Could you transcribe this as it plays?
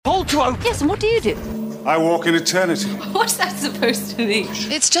to open. Yes, and what do you do? I walk in eternity. What's that supposed to mean?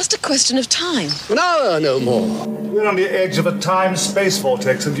 It's just a question of time. An hour, no more. We're on the edge of a time-space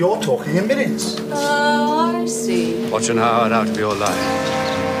vortex, and you're talking in minutes. Oh, I see. Watch an hour out of your life.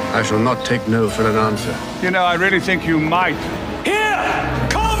 I shall not take no for an answer. You know, I really think you might. Here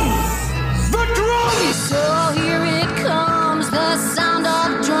comes the drums! So here it comes, the sound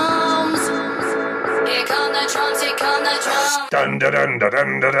of drums. Here come the drums, here come the drums. Dun dun dun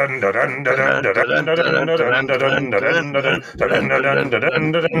dun dun dun dun dun dun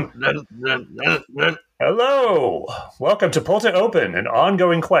dun. Hello! Welcome to Pull to Open, an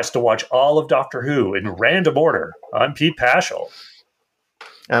ongoing quest to watch all of Doctor Who in random order. I'm Pete Paschal.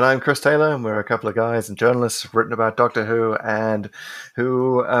 And I'm Chris Taylor, and we're a couple of guys and journalists who've written about Doctor Who and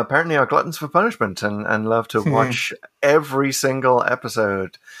who apparently are gluttons for punishment and love to watch every single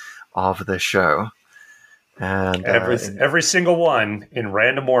episode of this show. And every single one in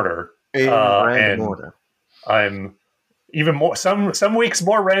random order. Order. I'm even more some weeks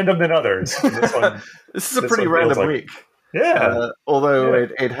more random than others. This is a pretty random week. Yeah. Although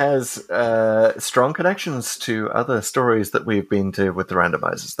it has strong connections to other stories that we've been to with the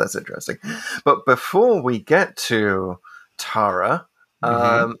randomizers. That's interesting. But before we get to Tara,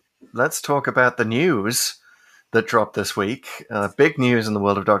 let's talk about the news that dropped this week. Big news in the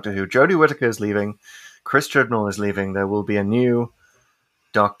world of Doctor Who. Jodie Whittaker is leaving. Chris Chibnall is leaving. There will be a new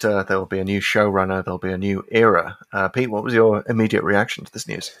Doctor. There will be a new showrunner. There will be a new era. Pete, what was your immediate reaction to this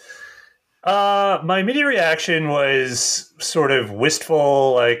news? My immediate reaction was sort of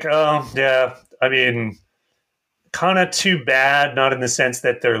wistful, like, oh, yeah, I mean, kind of too bad, not in the sense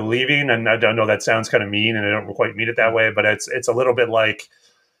that they're leaving, and I don't know, that sounds kind of mean, and I don't quite mean it that way, but it's a little bit like,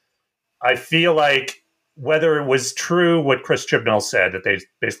 I feel like whether it was true what Chris Chibnall said, that they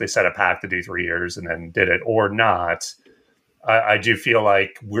basically set a pact to do 3 years and then did it, or not, I do feel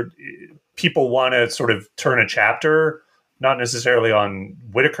like people want to sort of turn a chapter, not necessarily on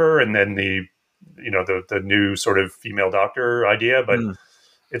Whittaker and then the new sort of female doctor idea, but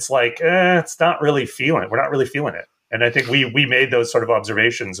it's like, it's not really feeling it. We're not really feeling it. And I think we made those sort of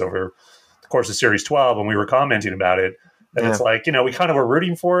observations over the course of Series 12 when we were commenting about it. And it's like, we kind of were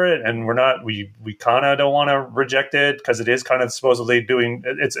rooting for it, and we kind of don't want to reject it because it is kind of supposedly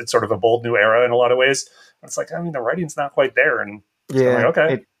it's sort of a bold new era in a lot of ways. It's like, I mean, the writing's not quite there. And yeah, like,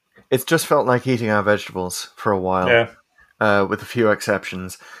 okay. It's just felt like eating our vegetables for a while. Yeah. With a few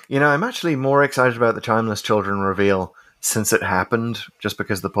exceptions. I'm actually more excited about the Timeless Children reveal since it happened, just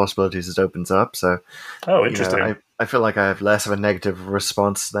because the possibilities it opens up. So, interesting. I feel like I have less of a negative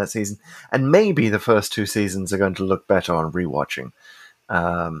response to that season. And maybe the first two seasons are going to look better on rewatching.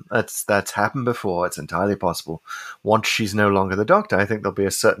 That's happened before. It's entirely possible. Once she's no longer the Doctor, I think there'll be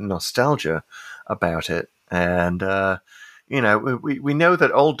a certain nostalgia about it. And, we know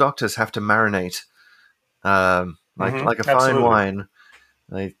that old Doctors have to marinate, like a fine wine.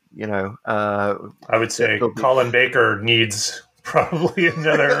 I would say Colin Baker needs probably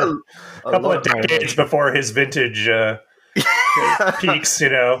another couple of decades before his vintage peaks,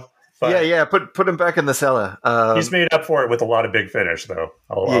 But put him back in the cellar. He's made up for it with a lot of Big Finish, though.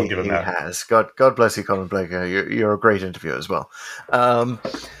 I'll give him that. He has. God bless you, Colin Baker. You're a great interviewer as well.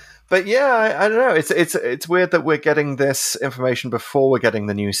 But yeah, I don't know. It's weird that we're getting this information before we're getting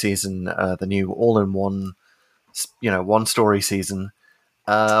the new season, the new all-in-one, one story season,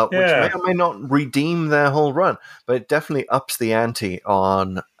 which may or may not redeem their whole run, but it definitely ups the ante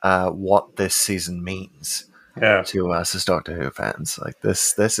on what this season means to us as Doctor Who fans. Like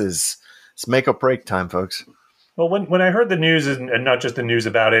this is it's make or break time, folks. Well, when I heard the news, and not just the news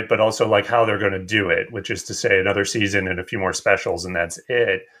about it, but also like how they're going to do it, which is to say another season and a few more specials, and that's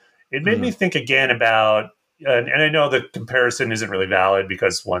it. It made me think again about, and I know the comparison isn't really valid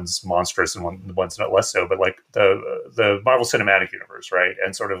because one's monstrous and one's not less so, but like the Marvel Cinematic Universe, right?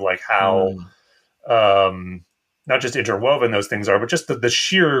 And sort of like how not just interwoven those things are, but just the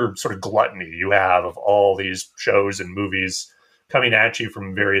sheer sort of gluttony you have of all these shows and movies coming at you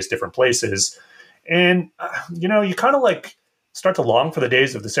from various different places. And, you kind of like start to long for the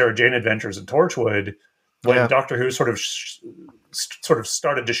days of the Sarah Jane Adventures and Torchwood when Doctor Who sort of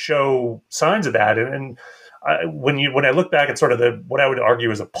started to show signs of that. And when I look back at sort of what I would argue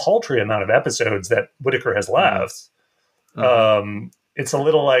is a paltry amount of episodes that Whittaker has left, it's a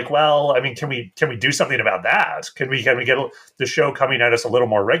little like, well, I mean, can we do something about that? Can we get the show coming at us a little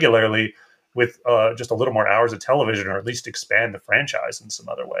more regularly with just a little more hours of television, or at least expand the franchise in some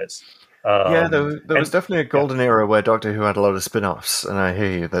other ways? There was definitely a golden era where Doctor Who had a lot of spin-offs, and I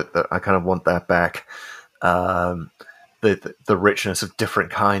hear you that I kind of want that back. The richness of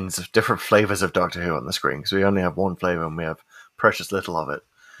different kinds of different flavors of Doctor Who on the screen, because we only have one flavor and we have precious little of it.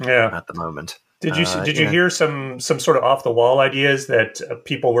 Yeah. at the moment. Did you hear some sort of off the wall ideas that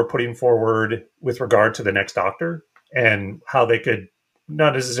people were putting forward with regard to the next Doctor and how they could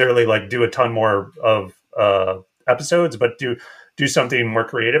not necessarily like do a ton more of episodes, but do something more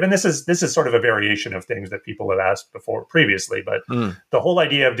creative? And this is sort of a variation of things that people have asked before previously. But the whole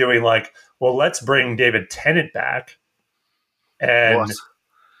idea of doing like, well, let's bring David Tennant back and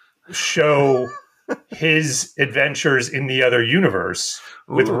show his adventures in the other universe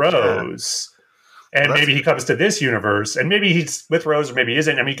with Rose. Yeah. And maybe he comes to this universe, and maybe he's with Rose, or maybe he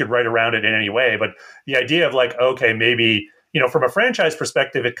isn't. I mean, he could write around it in any way. But the idea of like, okay, maybe, from a franchise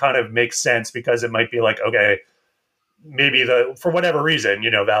perspective, it kind of makes sense because it might be like, okay, maybe for whatever reason,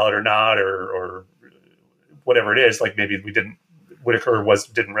 valid or not, or whatever it is, like maybe Whittaker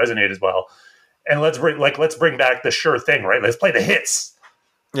didn't resonate as well. And let's bring back the sure thing, right? Let's play the hits.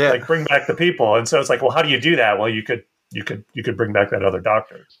 Yeah. Like bring back the people. And so it's like, well, how do you do that? Well, you could bring back that other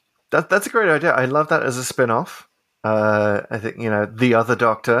Doctor. That's a great idea. I love that as a spin-off. I think, The Other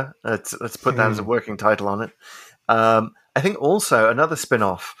Doctor. Let's put that as a working title on it. I think also another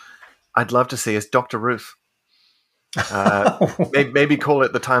spin-off I'd love to see is Dr. Ruth. Maybe call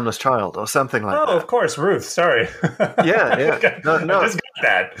it The Timeless Child or something like that. Oh, of course, Ruth. Sorry. Yeah. No, I just got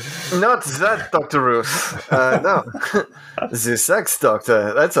that. Not that Dr. Ruth. No. The Sex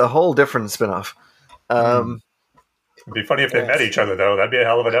Doctor. That's a whole different spin-off. It'd be funny if they met each other, though. That'd be a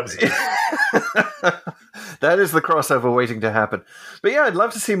hell of an episode. That is the crossover waiting to happen. But yeah, I'd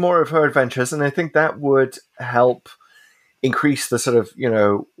love to see more of her adventures, and I think that would help increase the sort of,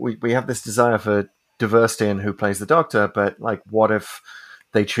 we have this desire for diversity in who plays the Doctor, but like, what if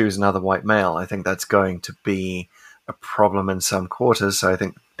they choose another white male? I think that's going to be a problem in some quarters. So I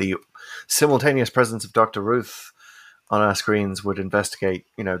think the simultaneous presence of Dr. Ruth on our screens would investigate,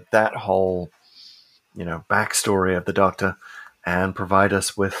 that whole backstory of the Doctor and provide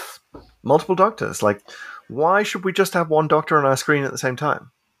us with multiple Doctors. Like, why should we just have one Doctor on our screen at the same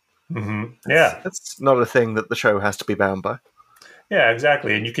time? Mm-hmm. Yeah. That's not a thing that the show has to be bound by. Yeah,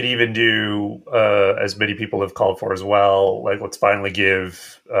 exactly. And you could even do, as many people have called for as well, like let's finally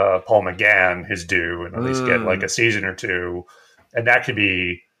give Paul McGann his due and at least get like a season or two. And that could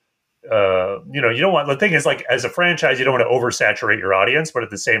be, you don't want, the thing is like as a franchise, you don't want to oversaturate your audience, but at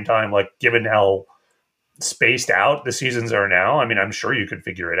the same time, like given how spaced out the seasons are now, I mean, I'm sure you could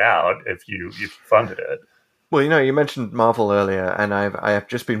figure it out if you funded it. Well, you mentioned Marvel earlier, and I have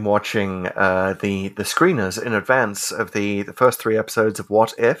just been watching the screeners in advance of the first 3 episodes of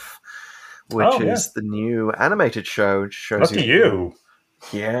What If, which is the new animated show. Shows Lucky you.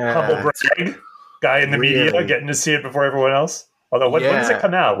 Yeah. Humble brag, guy in the media, getting to see it before everyone else. Although, when does it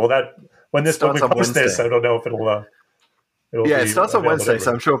come out? Well, when we post this, I don't know if it'll it starts on Wednesday,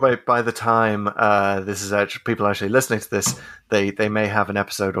 so I'm sure by the time this is people actually listening to this, they may have an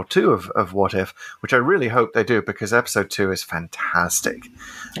episode or 2 of What If, which I really hope they do, because episode 2 is fantastic.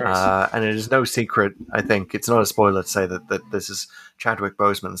 Nice. And it is no secret, I think, it's not a spoiler to say that this is Chadwick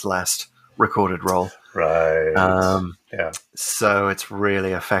Boseman's last recorded role. Right. Yeah. So it's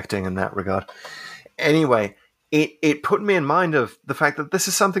really affecting in that regard. Anyway, it put me in mind of the fact that this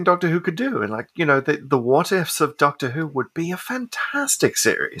is something Doctor Who could do. And the what ifs of Doctor Who would be a fantastic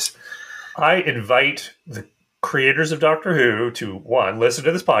series. I invite the creators of Doctor Who to, one, listen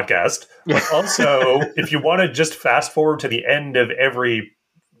to this podcast. But also, if you want to just fast forward to the end of every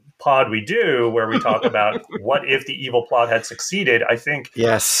pod we do, where we talk about what if the evil plot had succeeded, I think,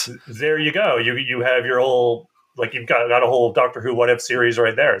 yes, there you go. You have your whole... Like you've got a whole Doctor Who What If series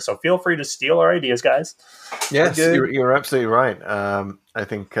right there. So feel free to steal our ideas, guys. Yes, you're absolutely right. I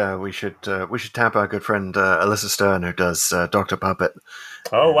think we should tap our good friend Alyssa Stern, who does Dr. Puppet.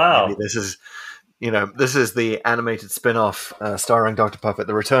 Oh wow! Maybe this is the animated spin-off starring Dr. Puppet,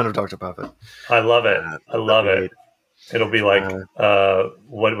 the return of Dr. Puppet. I love it. I love it. It'll be like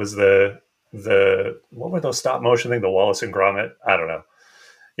what was what were those stop motion thing? The Wallace and Gromit? I don't know.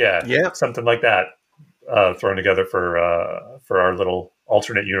 Yeah, something like that. Thrown together for our little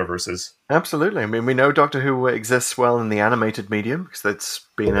alternate universes. Absolutely. I mean, we know Doctor Who exists well in the animated medium, because that's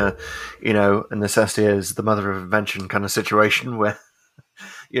been a necessity as the mother of invention kind of situation where,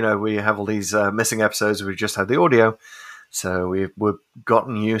 we have all these missing episodes. We just had the audio. So we've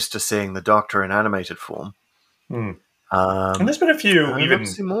gotten used to seeing the Doctor in animated form. And there's been a few even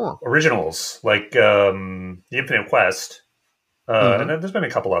more originals, like The Infinite Quest. And then there's been a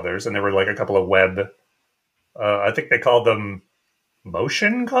couple others, and there were like a couple of web... I think they called them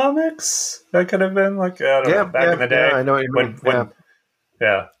motion comics. That could have been like, I don't know, back in the day. Yeah, I know what you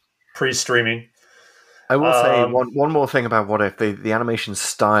mean. Pre-streaming. I will say one more thing about What If. The animation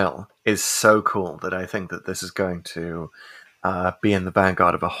style is so cool that I think that this is going to be in the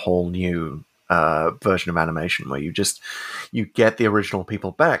vanguard of a whole new version of animation where you get the original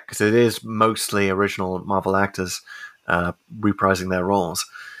people back, because it is mostly original Marvel actors reprising their roles.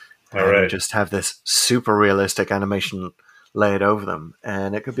 All right. You just have this super realistic animation layered over them,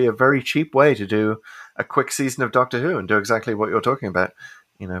 and it could be a very cheap way to do a quick season of Doctor Who and do exactly what you're talking about.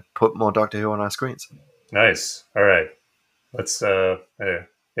 Put more Doctor Who on our screens. Nice. All right. Let's start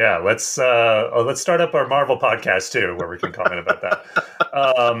up our Marvel podcast too, where we can comment about that.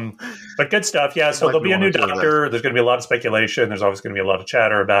 But good stuff. Yeah. So there'll be a new Doctor. There's going to be a lot of speculation. There's always going to be a lot of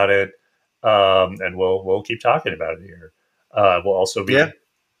chatter about it, and we'll keep talking about it here.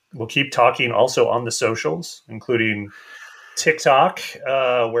 We'll keep talking also on the socials, including TikTok,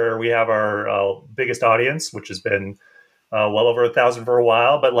 where we have our biggest audience, which has been well over 1,000 for a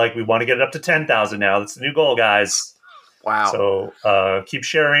while, but we want to get it up to 10,000 now. That's the new goal, guys. Wow. So keep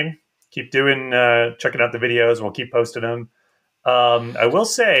sharing, keep checking out the videos, and we'll keep posting them. I will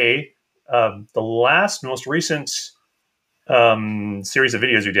say the most recent series of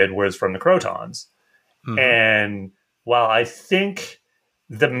videos we did was from the Crotons. Mm-hmm. And while I think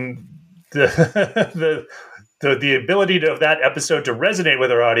the ability of that episode to resonate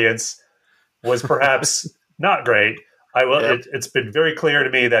with our audience was perhaps not great, it's been very clear to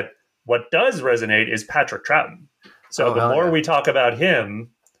me that what does resonate is Patrick Troughton. So the more we talk about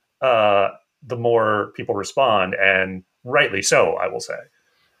him, the more people respond, and rightly so, I will say.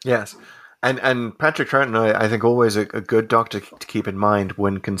 Yes. And Patrick Troughton, I think, always a good doctor to keep in mind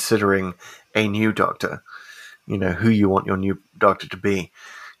when considering a new doctor, who you want your new doctor to be.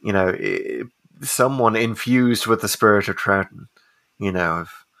 Someone infused with the spirit of Troughton,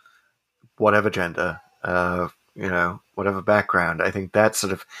 of whatever gender, whatever background. I think that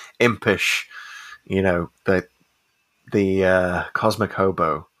sort of impish, the cosmic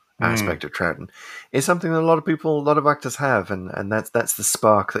hobo aspect of Troughton is something that a lot of actors have, and that's the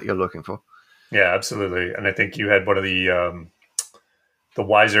spark that you're looking for. Yeah, absolutely. And I think you had one of the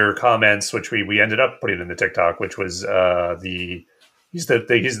wiser comments, which we ended up putting in the TikTok, which was he's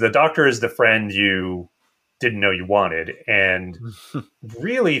the doctor is the friend you didn't know you wanted. And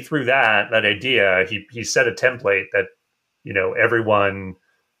really through that idea, he set a template that, everyone's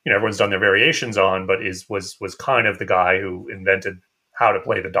done their variations on, but was kind of the guy who invented how to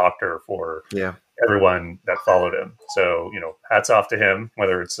play the doctor for everyone that followed him. So, hats off to him,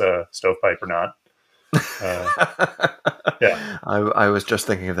 whether it's a stovepipe or not. Yeah. I was just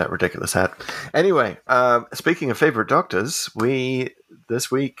thinking of that ridiculous hat. Anyway, speaking of favorite doctors,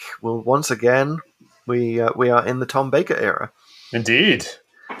 this week will once again we are in the Tom Baker era. Indeed,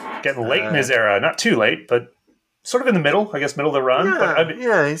 getting late in his era. Not too late, but sort of in the middle. I guess middle of the run.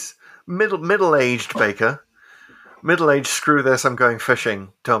 He's middle-aged Baker. Middle-aged, screw this, I'm going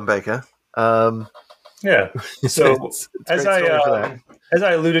fishing, Tom Baker. Yeah. So as I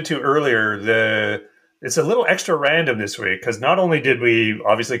alluded to earlier, it's a little extra random this week because not only did we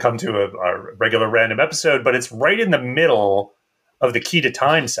obviously come to a regular random episode, but it's right in the middle of the Key to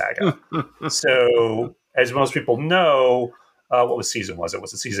Time saga. So as most people know, what season was it?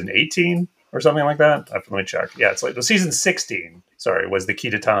 Was it season 18 or something like that? Let me check. Yeah, it's the season 16. Sorry, was the Key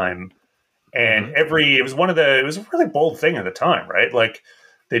to Time. And it was a really bold thing at the time, right?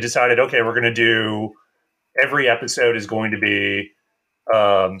 They decided, okay, we're going to do every episode is going to be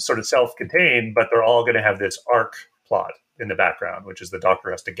sort of self-contained, but they're all going to have this arc plot in the background, which is the Doctor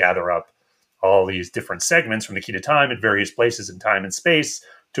has to gather up all these different segments from the Key to Time at various places in time and space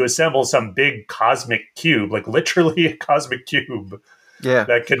to assemble some big cosmic cube, literally a cosmic cube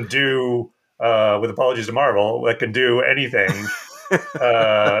that can do, with apologies to Marvel, that can do anything.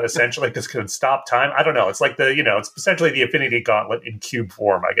 Essentially, because it can stop time. I don't know. It's it's essentially the Infinity Gauntlet in cube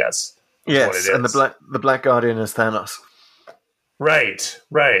form, I guess. Yes, and the Black Guardian is Thanos. Right.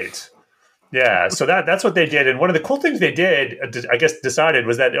 Yeah, so that's what they did. And one of the cool things they did, I guess, decided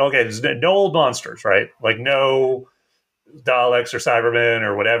was that, okay, there's no old monsters, right? No Daleks or Cybermen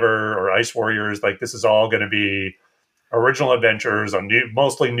or whatever, or Ice Warriors. This is all going to be original adventures on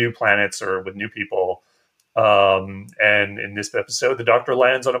mostly new planets or with new people. And in this episode, the Doctor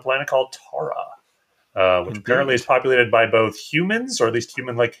lands on a planet called Tara, which apparently is populated by both humans, or at least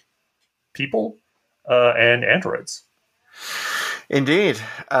human-like people, and androids. Indeed.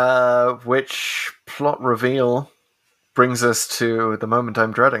 Which plot reveal brings us to the moment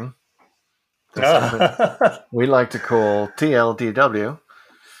I'm dreading. We like to call TLDW.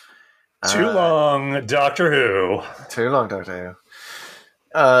 Too long, Doctor Who. Too long, Doctor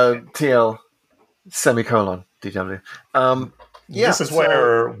Who. TL... semicolon DW. This is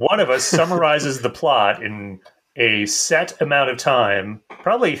where one of us summarizes the plot in a set amount of time.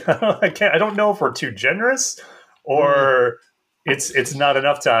 Probably, I don't know if we're too generous or it's not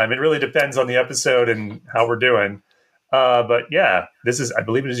enough time. It really depends on the episode and how we're doing. But yeah, I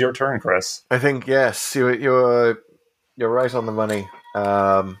believe it is your turn, Chris. I think yes, you're right on the money.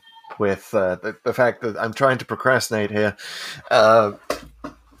 With the fact that I'm trying to procrastinate here,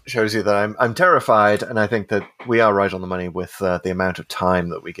 shows you that I'm terrified, and I think that we are right on the money with the amount of time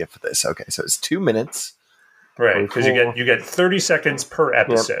that we give for this. Okay, so it's 2 minutes. Right, because you get 30 seconds per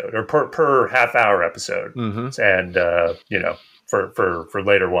episode, or per half-hour episode. And for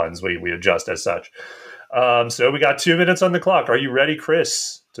later ones, we adjust as such. So we got 2 minutes on the clock. Are you ready,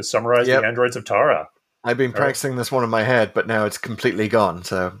 Chris, to summarize the androids of Tara? I've been practicing this one in my head, but now it's completely gone,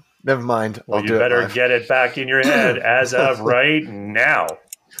 so never mind. Well, you better get it back in your head as of right now.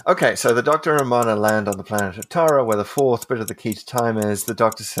 Okay, so the Doctor and Romana land on the planet of Tara, where the fourth bit of the key to time is. The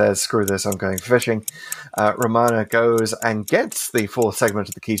Doctor says, screw this, I'm going fishing. Romana goes and gets the fourth segment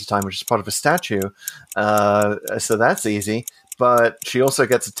of the key to time, which is part of a statue. So that's easy. But she also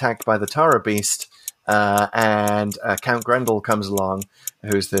gets attacked by the Tara beast, and Count Grendel comes along,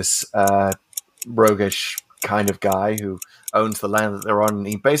 who's this roguish kind of guy who owns the land that they're on. And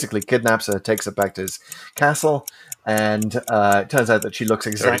he basically kidnaps her, takes her back to his castle. And it turns out that she looks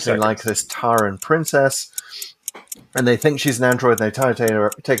exactly like this Taran princess. And they think she's an android. They try to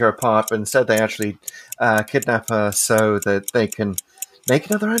take her apart, but instead they actually kidnap her so that they can make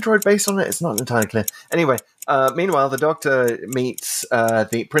another android based on it. It's not entirely clear. Anyway, meanwhile, the Doctor meets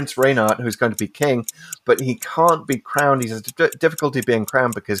the Prince Reynard, who's going to be king, but he can't be crowned. He has difficulty being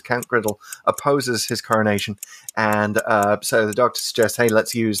crowned because Count Griddle opposes his coronation. And so the Doctor suggests, hey,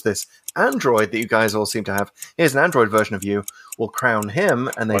 let's use this android that you guys all seem to have. Here's an android version of you. We'll crown him,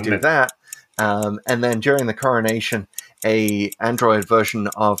 and they do that. And then during the coronation, a android version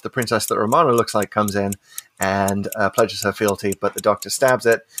of the princess that Romana looks like comes in and pledges her fealty, but the Doctor stabs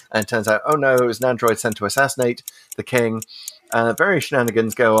it, and it turns out, oh no, it was an android sent to assassinate the king. Various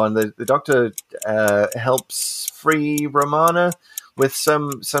shenanigans go on. The Doctor helps free Romana with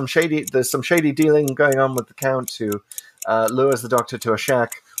some shady dealing going on with the Count, who lures the Doctor to a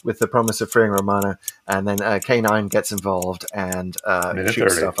shack with the promise of freeing Romana, and then K9 gets involved and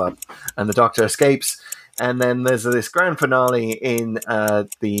shoots stuff up, and the Doctor escapes. And then there's this grand finale in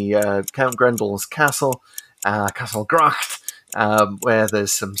the Count Grendel's castle, Castle Gracht, where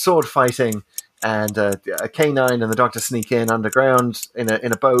there's some sword fighting, and K9 and the Doctor sneak in underground in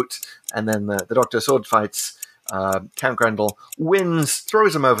a boat, and then the Doctor sword fights. Count Grendel wins,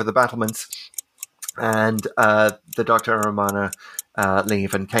 throws him over the battlements, and the Doctor and Romana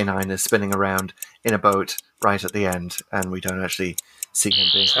leave, and K9 is spinning around in a boat right at the end, and we don't actually see him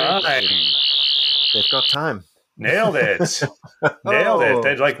being time. They've got time. Nailed it. Nailed it.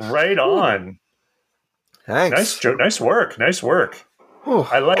 They're like right on. Thanks. Nice work. Ooh,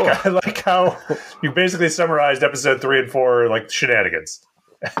 I like how you basically summarized episode 3 and 4 like shenanigans.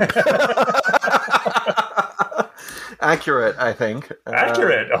 Accurate, I think.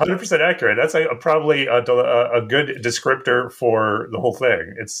 Accurate, 100% accurate. That's probably a good descriptor for the whole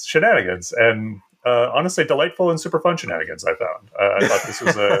thing. It's shenanigans, and honestly, delightful and super fun shenanigans. I found. I thought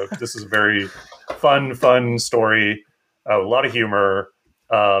this was a very fun story. A lot of humor.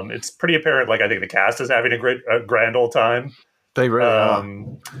 It's pretty apparent. Like I think the cast is having a grand old time. They really are.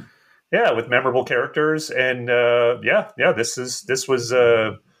 Yeah, with memorable characters, and this was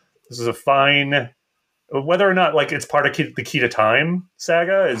a fine. Whether or not like it's part of the Key to Time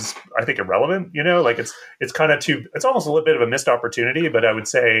saga is, I think, irrelevant. You know, like it's kind of it's almost a little bit of a missed opportunity. But I would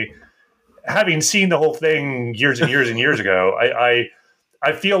say, having seen the whole thing years and years and years ago,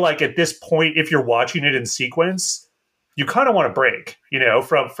 I feel like at this point, if you're watching it in sequence, you kind of want to break, you know,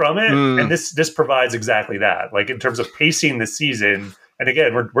 from it. And this provides exactly that. Like in terms of pacing the season, and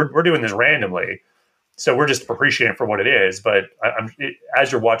again, we're doing this randomly. So we're just appreciating it for what it is, but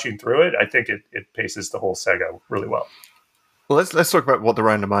as you're watching through it, I think it paces the whole saga really well. Well, let's talk about what the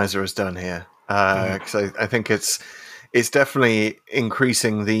randomizer has done here, because I think it's definitely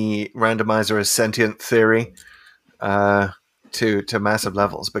increasing the randomizer as sentient theory to massive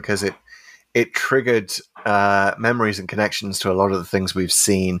levels, because it triggered memories and connections to a lot of the things we've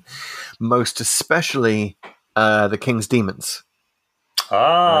seen, most especially the King's Demons.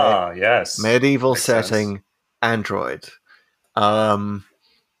 Right? Yes. Medieval Makes setting, sense. Android.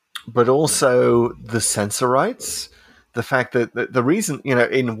 But also the Sensorites. The fact that the reason, you know,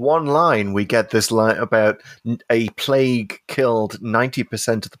 in one line we get this line about a plague killed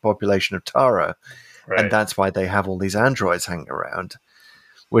 90% of the population of Tara, and that's why they have all these androids hanging around,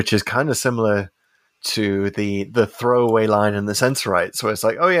 which is kind of similar to the throwaway line in the Sensorites, where it's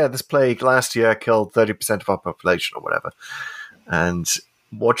like, oh yeah, this plague last year killed 30% of our population or whatever. And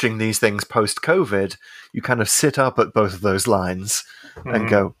watching these things post-COVID, you kind of sit up at both of those lines and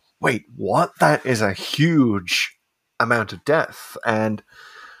go, wait, what? That is a huge amount of death. And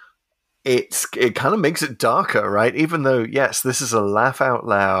it kind of makes it darker, right? Even though, yes, this is a laugh out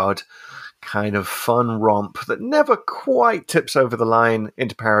loud kind of fun romp that never quite tips over the line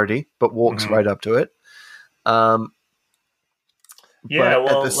into parody, but walks right up to it. But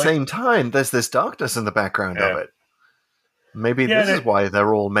at the same time, there's this darkness in the background of it. Maybe this is why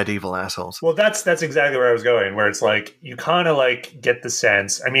they're all medieval assholes. Well, that's exactly where I was going, where it's like, you kind of like get the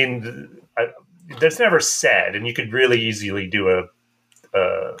sense, I mean, that's never said, and you could really easily do an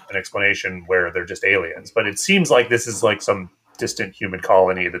explanation where they're just aliens, but it seems like this is like some distant human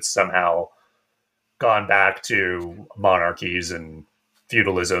colony that's somehow gone back to monarchies and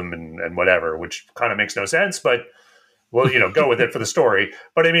feudalism and whatever, which kind of makes no sense, but we'll, go with it for the story.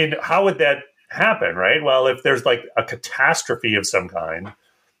 But I mean, how would that happen, right? Well, if there's like a catastrophe of some kind,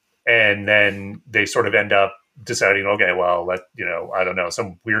 and then they sort of end up deciding, okay, well, I don't know,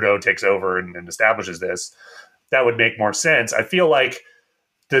 some weirdo takes over and establishes this, that would make more sense. I feel like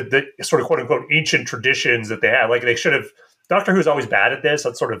the sort of quote unquote ancient traditions that they have, like they should have, Doctor Who's always bad at this,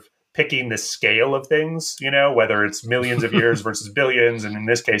 at sort of picking the scale of things, whether it's millions of years versus billions. And in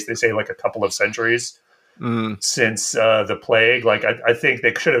this case, they say like a couple of centuries since the plague. Like I think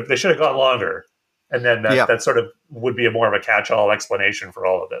they should have gone longer. And then that sort of would be more of a catch-all explanation for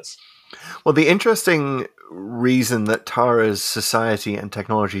all of this. Well, the interesting reason that Tara's society and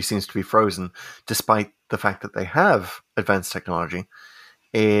technology seems to be frozen, despite the fact that they have advanced technology,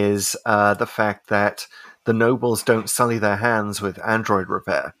 is the fact that the nobles don't sully their hands with android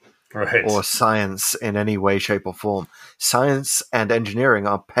repair or science in any way, shape, or form. Science and engineering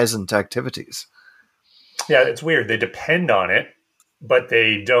are peasant activities. Yeah, it's weird. They depend on it, but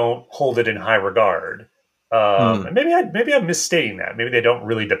they don't hold it in high regard. And maybe I'm misstating that. Maybe they don't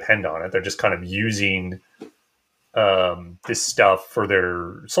really depend on it. They're just kind of using this stuff for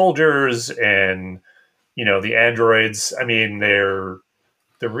their soldiers and, the androids. I mean, they're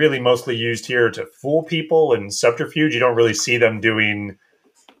really mostly used here to fool people and subterfuge. You don't really see them doing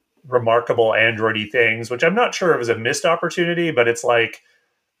remarkable androidy things, which I'm not sure if it was a missed opportunity, but it's like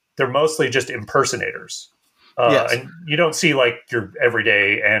they're mostly just impersonators. Yes. And you don't see like your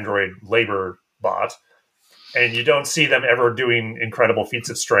everyday android labor bot, and you don't see them ever doing incredible feats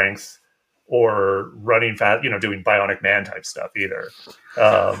of strength or running fast, doing Bionic Man type stuff either.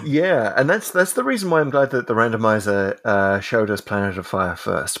 And that's the reason why I'm glad that the randomizer showed us Planet of Fire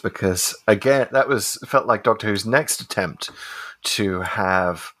first, because again, felt like Doctor Who's next attempt to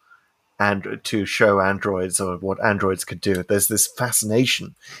have to show androids or what androids could do. There's this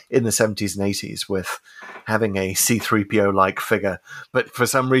fascination in the 70s and 80s with having a C-3PO-like figure, but for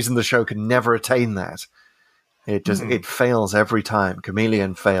some reason the show could never attain that. It just it fails every time.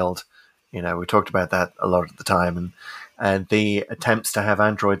 Chameleon failed. We talked about that a lot at the time, and the attempts to have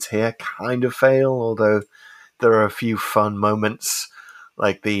androids here kind of fail, although there are a few fun moments,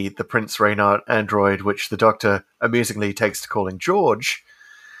 like the Prince Reynard android, which the Doctor amusingly takes to calling George,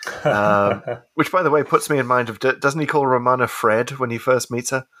 which, by the way, puts me in mind of, doesn't he call Romana Fred when he first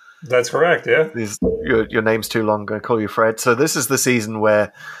meets her? That's correct, yeah. Your name's too long, I'm going to call you Fred. So this is the season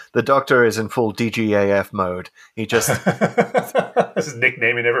where the Doctor is in full DGAF mode. He just... This is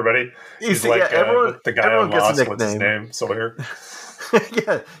nicknaming everybody. He's like the guy on Lost, what's his name? Sawyer.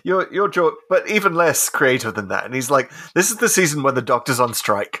 Yeah, you're George, but even less creative than that. And he's like, this is the season when the Doctor's on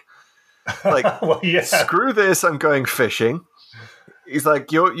strike. Like, screw this, I'm going fishing. He's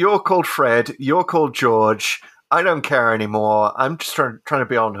like, you're called Fred, you're called George, I don't care anymore. I'm just trying to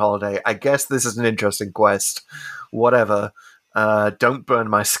be on holiday. I guess this is an interesting quest. Whatever. Don't burn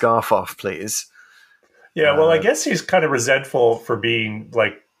my scarf off, please. Yeah, well, I guess he's kind of resentful for being,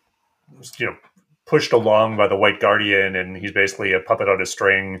 like, pushed along by the White Guardian, and he's basically a puppet on a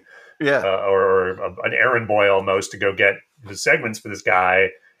string, or an errand boy almost to go get the segments for this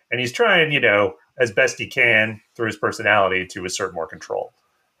guy. And he's trying, as best he can through his personality to assert more control.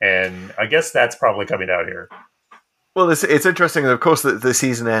 And I guess that's probably coming out here. Well, it's interesting, of course, that the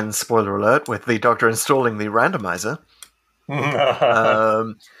season ends, spoiler alert, with the Doctor installing the randomizer.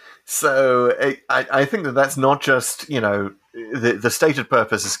 So I think that's not just, the stated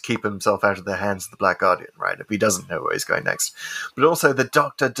purpose is to keep himself out of the hands of the Black Guardian, right? If he doesn't know where he's going next. But also the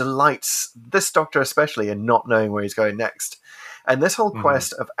Doctor delights, this Doctor especially, in not knowing where he's going next. And this whole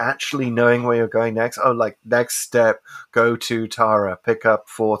quest of actually knowing where you're going next, next step, go to Tara, pick up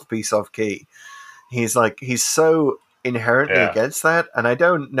fourth piece of key. He's so inherently against that, and I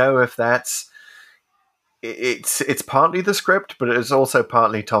don't know if it's partly the script, but it's also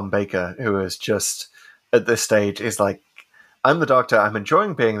partly Tom Baker, who is just at this stage is like, I'm the Doctor. I'm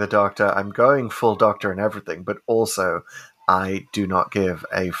enjoying being the Doctor. I'm going full Doctor and everything, but also I do not give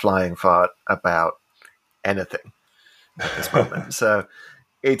a flying fart about anything at this moment. So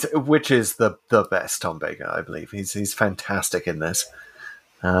which is the best Tom Baker, I believe. He's fantastic in this.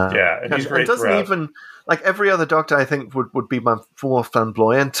 And he's great. And doesn't throughout. even like every other Doctor. I think would be more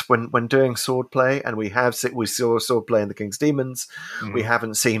flamboyant when doing swordplay, and we saw swordplay in the King's Demons. Mm-hmm. We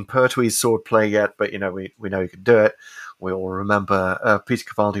haven't seen Pertwee's swordplay yet, but we know he can do it. We all remember Peter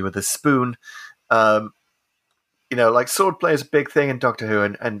Capaldi with his spoon. Like swordplay is a big thing in Doctor Who,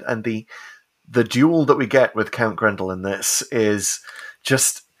 and the duel that we get with Count Grendel in this is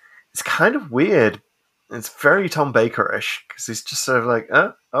just, it's kind of weird. It's very Tom Baker-ish, because he's just sort of like,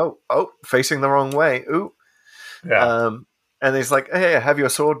 facing the wrong way. Ooh. Yeah. And he's like, hey, have your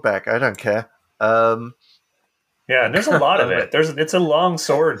sword back. I don't care. And there's a lot of it. It's a long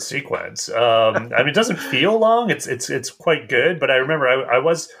sword sequence. It doesn't feel long. It's quite good. But I remember I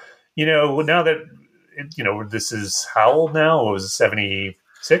was, now that, this is how old now? It was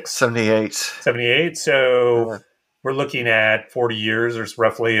 76? 78. 78. So we're looking at 40 years or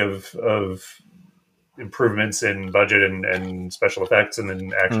roughly of improvements in budget and special effects and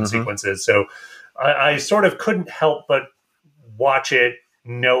then action sequences. So I sort of couldn't help but watch it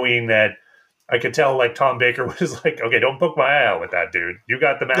knowing that I could tell, like, Tom Baker was like, okay, don't poke my eye out with that, dude. You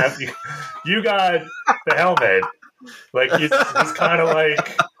got the mask. You got the helmet. Like, he's kind of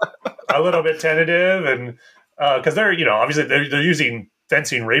like a little bit tentative, and because they're, obviously they're using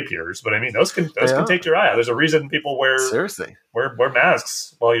fencing rapiers, but I mean, those can take your eye out. There's a reason people wear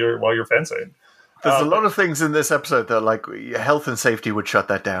masks while you're fencing. There's a lot of things in this episode that, like, health and safety would shut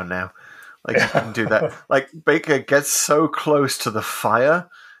that down now. Like, you couldn't do that. Like, Baker gets so close to the fire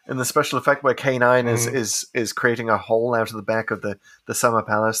in the special effect where K9 is creating a hole out of the back of the Summer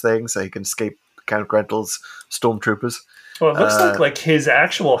Palace thing so he can escape Count Grendel's stormtroopers. Well, it looks like his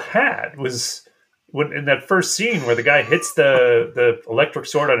actual hat was in that first scene where the guy hits the electric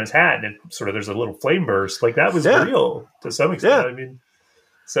sword on his hat and it sort of, there's a little flame burst. Like, that was real to some extent. Yeah. I mean,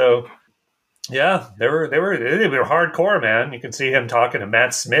 so yeah, they were hardcore, man. You can see him talking to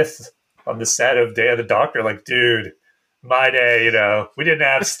Matt Smith on the set of Day of the Doctor, like, dude, my day, we didn't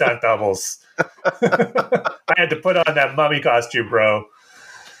have stunt doubles. I had to put on that mummy costume, bro.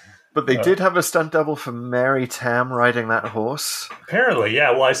 But they did have a stunt double for Mary Tam riding that horse. Apparently,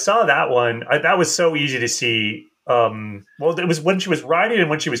 yeah. Well, I saw that one. That was so easy to see. Well, it was when she was riding and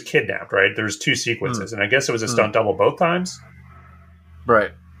when she was kidnapped, right? There's two sequences, and I guess it was a stunt double both times.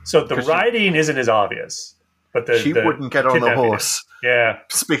 Right. So the riding isn't as obvious. But she wouldn't get on the horse. Yeah.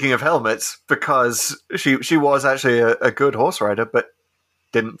 Speaking of helmets, because she was actually a good horse rider, but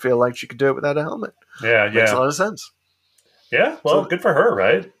didn't feel like she could do it without a helmet. Yeah, Makes a lot of sense. Yeah, well, good for her,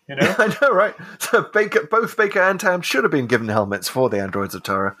 right? I know, right? So both Baker and Tam should have been given helmets for the androids of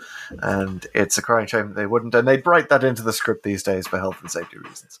Torah, and it's a crying shame that they wouldn't. And they'd write that into the script these days for health and safety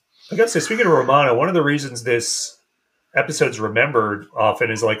reasons. I guess, speaking of Romana, one of the reasons this episode's remembered often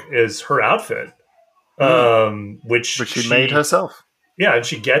is her outfit. Which she made herself. Yeah, and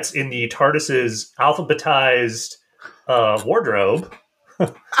she gets in the TARDIS's alphabetized wardrobe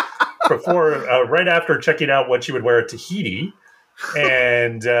before, right after checking out what she would wear at Tahiti,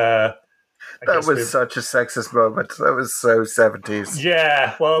 and that was such a sexist moment. That was so 70s.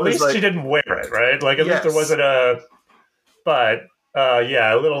 Yeah, well, at least she didn't wear it, right? Like, at least there wasn't a. But a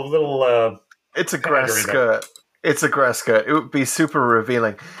little. It's a grass skirt. It's a grass skirt. It would be super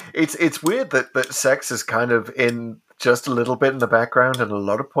revealing. It's weird that sex is kind of in just a little bit in the background and a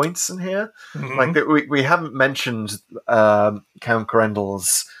lot of points in here. Mm-hmm. Like, we haven't mentioned Count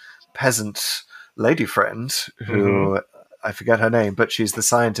Grendel's peasant lady friend, who I forget her name, but she's the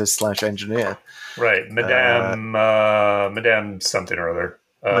scientist / engineer. Right, Madame something or other.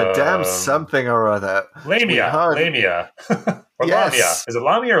 Madame something or other. Lamia. Or yes. Lamia. Is it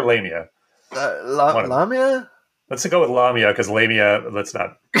Lamia or Lamia? Lamia? Let's go with Lamia, because Lamia, let's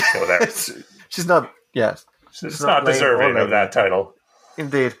not go there. She's not, yes. She's not deserving of that title.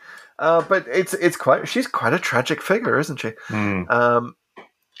 Indeed. But she's quite a tragic figure, isn't she? Carrying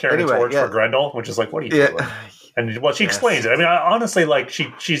a torch for Grendel, which is like, what are you doing? And, well, she explains it. I mean, honestly, like,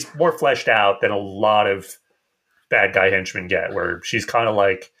 she's more fleshed out than a lot of bad guy henchmen get, where she's kind of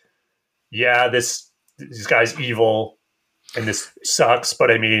like, yeah, this guy's evil, and this sucks, but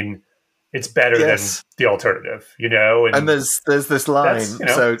I mean, it's better than the alternative, And there's this line,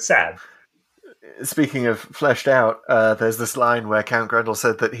 so sad. Speaking of fleshed out, there's this line where Count Grendel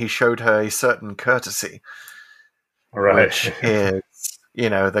said that he showed her a certain courtesy, right? Which is,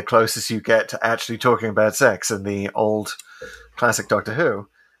 the closest you get to actually talking about sex in the old classic Doctor Who.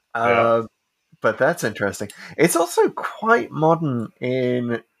 But that's interesting. It's also quite modern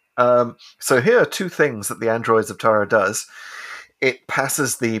in. So here are two things that the Androids of Tara does. It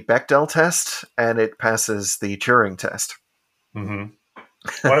passes the Bechdel test and it passes the Turing test. Mm-hmm.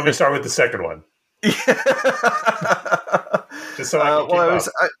 Why don't we start with the second one? Just so I can keep up.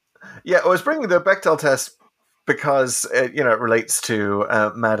 I was bringing the Bechdel test because it relates to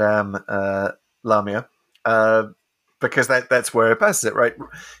Madame Lamia. Because that's where it passes it, right?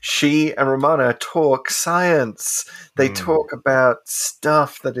 She and Romana talk science. They talk about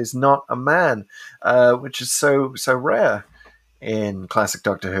stuff that is not a man, which is so rare in classic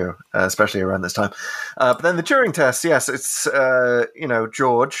Doctor Who, especially around this time. But then the Turing test, yes, it's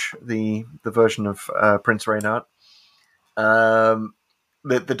George, the version of Prince Reynard.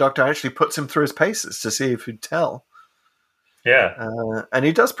 The Doctor actually puts him through his paces to see if he'd tell. Yeah, and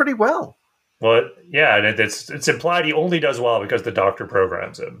he does pretty well. Well, yeah, and it's implied he only does well because the Doctor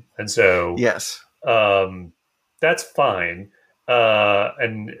programs him, and so yes, that's fine.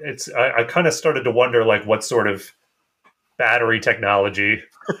 And I kind of started to wonder like what sort of battery technology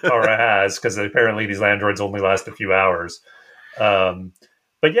Tara has, because apparently these androids only last a few hours.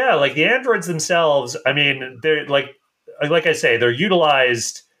 But yeah, like the androids themselves, I mean, they're like I say, they're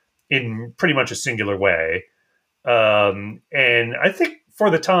utilized in pretty much a singular way, and I think for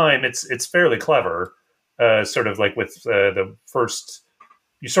the time it's fairly clever. Sort of like with the first,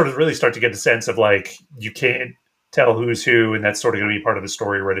 you sort of really start to get the sense of like you can't tell who's who, and that's sort of going to be part of the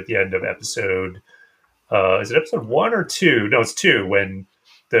story right at the end of episode. Is it episode 1 or 2? No, it's 2, when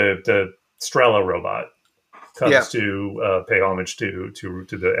the Strela robot comes to pay homage to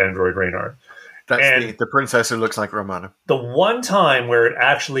the android Reynard. That's the princess who looks like Romana. The one time where it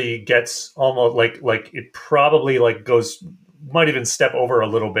actually gets almost like it probably like might even step over a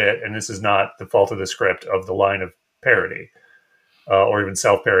little bit, and this is not the fault of the script, of the line of parody or even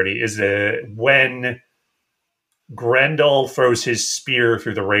self-parody, is when Grendel throws his spear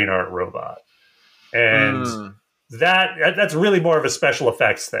through the Reynard robot. And that's really more of a special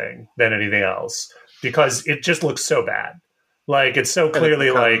effects thing than anything else, because it just looks so bad. Like it's so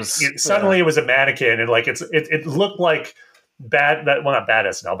clearly suddenly it was a mannequin, and like it looked like not bad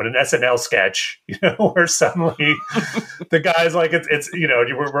SNL, but an SNL sketch, where suddenly the guy's like it's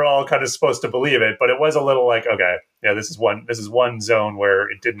we're all kind of supposed to believe it, but it was a little like, okay, yeah, this is one zone where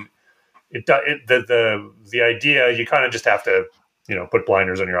the idea, you kind of just have to put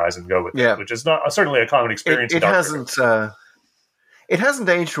blinders on your eyes and go with it, which is not certainly a common experience. It hasn't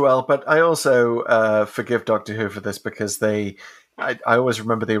aged well, but I also forgive Doctor Who for this, because I always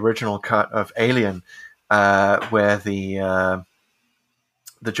remember the original cut of Alien, where the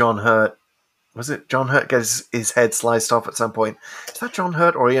John Hurt, was it John Hurt gets his head sliced off at some point? Is that John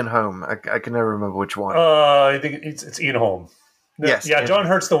Hurt or Ian Holm? I can never remember which one. I think it's Ian Holm. Yes, yeah, John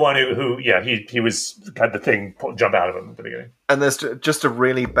Hurt's the one who he had the thing jump out of him at the beginning. And there's just a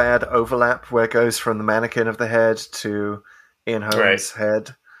really bad overlap where it goes from the mannequin of the head to Ian Holm's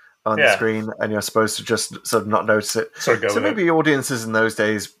head on the screen, and you're supposed to just sort of not notice it. So maybe audiences in those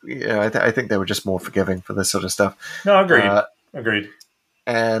days, I think they were just more forgiving for this sort of stuff. No, agreed.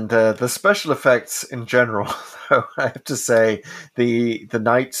 And the special effects in general, though, I have to say, the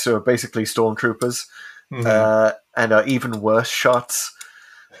knights are basically stormtroopers. And are even worse shots.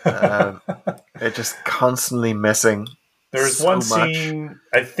 They're just constantly missing. There's one scene,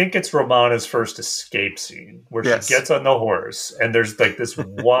 I think it's Romana's first escape scene, where she gets on the horse, and there's like this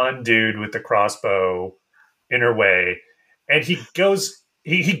one dude with the crossbow in her way, and he gets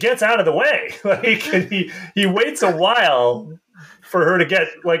out of the way. Like, and he waits a while for her to get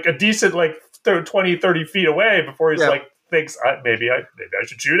like a decent 20, 30 feet away before he's thinks maybe I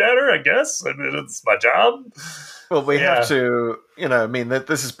should shoot at her. I guess it's my job. Well, we have to,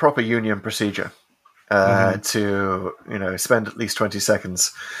 this is proper union procedure to, spend at least 20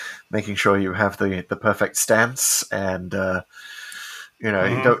 seconds making sure you have the perfect stance, and you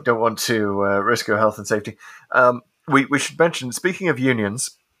don't want to risk your health and safety. We should mention, speaking of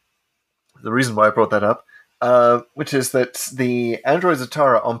unions, the reason why I brought that up, which is that the Androids of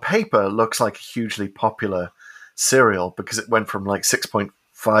Tara on paper looks like a hugely popular serial, because it went from like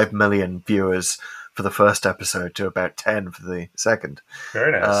 6.5 million viewers for the first episode to about 10 for the second.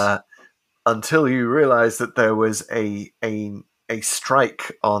 Very nice. Until you realize that there was a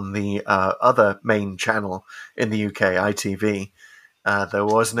strike on the other main channel in the UK, ITV. There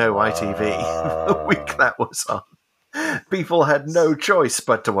was no ITV the week that was on. People had no choice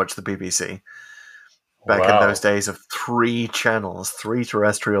but to watch the BBC. Back in those days of 3 channels, 3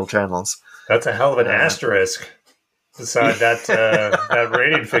 terrestrial channels. That's a hell of an asterisk beside that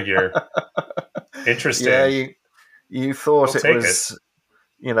rating figure. Interesting. Yeah, you thought it was...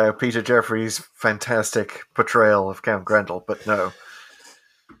 Peter Jeffrey's fantastic portrayal of Count Grendel, but no.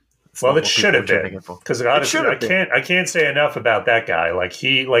 Well, it should have been, because honestly, I can't say enough about that guy. Like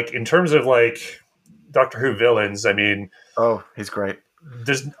in terms of like Doctor Who villains, I mean, oh, he's great.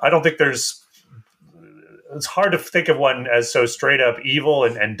 I don't think there's. It's hard to think of one as so straight up evil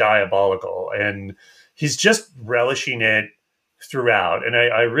and diabolical, and he's just relishing it throughout. And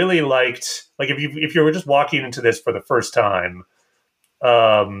I really liked, like, if you were just walking into this for the first time,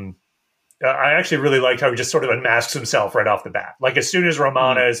 I actually really liked how he just sort of unmasks himself right off the bat. Like as soon as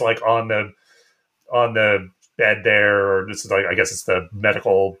Romana is like on the bed there, or this is like, I guess it's the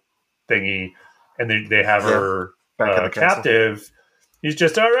medical thingy, and they have her captive. He's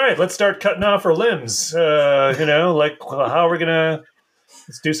just, all right, let's start cutting off her limbs. Like how are we gonna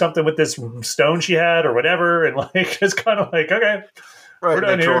let's do something with this stone she had or whatever, and like it's kind of like, okay, right. We're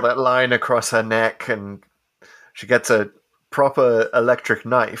done they draw here. that line across her neck, and she gets a proper electric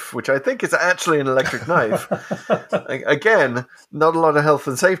knife, which I think is actually an electric knife. Again, not a lot of health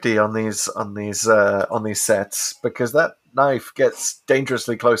and safety on these sets, because that knife gets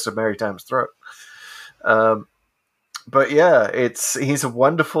dangerously close to Mary Tam's throat. But yeah, he's a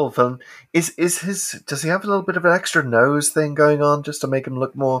wonderful villain. Does he have a little bit of an extra nose thing going on just to make him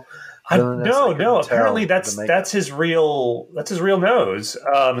look more? No. Apparently, that's his real nose.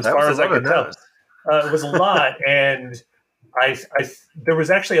 As far as I could tell, it was a lot, and I there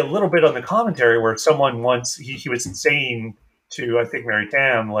was actually a little bit on the commentary where someone once he was saying to, I think, Mary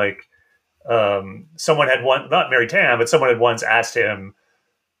Tam, like someone had not Mary Tam, but someone had once asked him,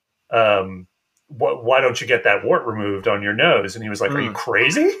 why don't you get that wart removed on your nose? And he was like, are you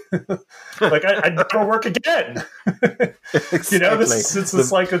crazy? Like, I'd never work again. Exactly.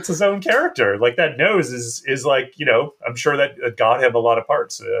 It's his own character. Like that nose is like, I'm sure that got him a lot of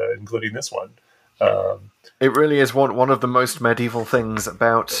parts, including this one. It really is one of the most medieval things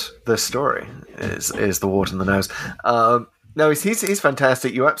about this story is the wart in the nose. No, he's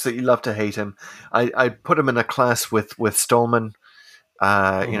fantastic. You absolutely love to hate him. I put him in a class with Stallman,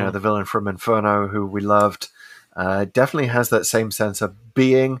 the villain from Inferno, who we loved. Definitely has that same sense of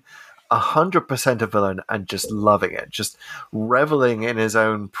being 100% a villain and just loving it, just reveling in his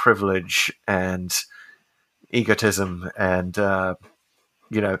own privilege and egotism, and the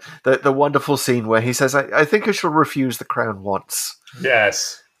wonderful scene where he says, I think I shall refuse the crown once.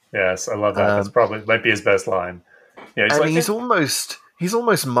 Yes, I love that. That's probably might be his best line. Yeah, he's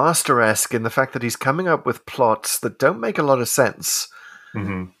almost master-esque in the fact that he's coming up with plots that don't make a lot of sense,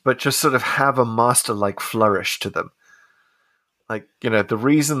 but just sort of have a master-like flourish to them. Like, the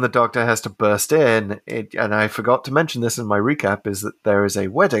reason the Doctor has to burst in, and I forgot to mention this in my recap, is that there is a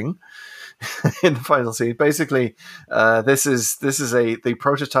wedding in the final scene. Basically, this is the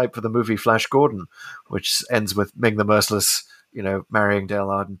prototype for the movie Flash Gordon, which ends with Ming the Merciless, marrying Dale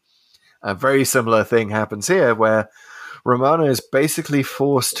Arden. A very similar thing happens here, where Romana is basically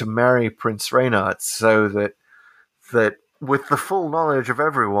forced to marry Prince Reynard, so that with the full knowledge of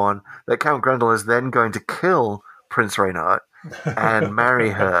everyone, that Count Grendel is then going to kill Prince Reynard and marry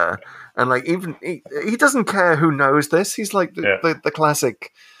her. And like, even he doesn't care who knows this. He's like the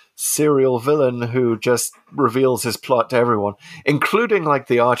classic serial villain who just reveals his plot to everyone, including like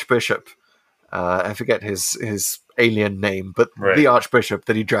the Archbishop. I forget his alien name, but the Archbishop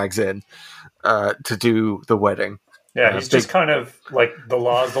that he drags in to do the wedding. Yeah, he's just kind of like, the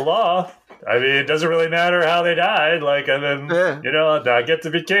law is the law. I mean, it doesn't really matter how they died. Like, and then I get to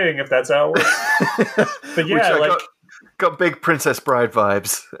be king if that's how it works. But yeah, got big Princess Bride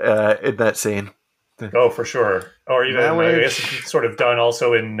vibes in that scene. Oh, for sure. Or even, I guess it's sort of done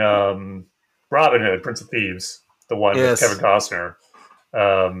also in Robin Hood, Prince of Thieves, the one with Kevin Costner.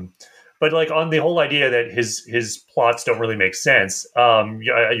 But like, on the whole idea that his plots don't really make sense,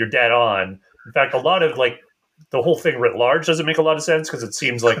 you're dead on. In fact, a lot of like the whole thing writ large doesn't make a lot of sense, because it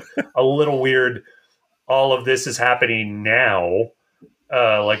seems like a little weird. All of this is happening now.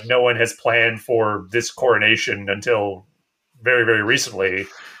 Like, no one has planned for this coronation until very, very recently.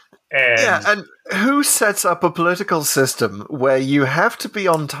 And who sets up a political system where you have to be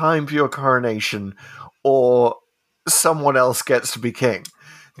on time for your coronation, or someone else gets to be king?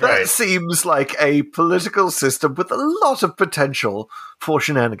 That seems like a political system with a lot of potential for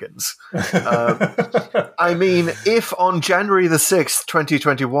shenanigans. I mean, if on January the 6th,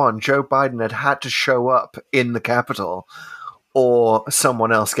 2021, Joe Biden had to show up in the Capitol, or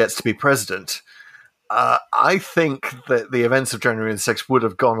someone else gets to be president, I think that the events of January the 6th would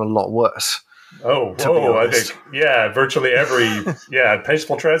have gone a lot worse. I think, virtually every,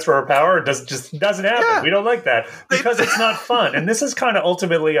 peaceful transfer of power doesn't happen. Yeah. We don't like that because it's not fun. And this is kind of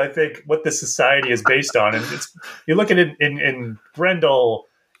ultimately, I think, what this society is based on. And you look at it in Grendel,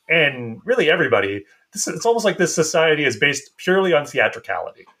 and really everybody, it's almost like this society is based purely on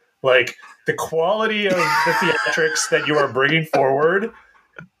theatricality. Like the quality of the theatrics that you are bringing forward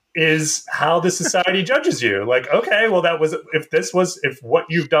is how the society judges you. Like, okay, well, if what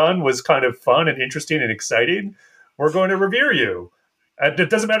you've done was kind of fun and interesting and exciting, we're going to revere you. And it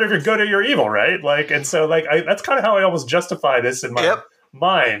doesn't matter if you're good or you're evil, right? Like, and so like, that's kind of how I almost justify this in my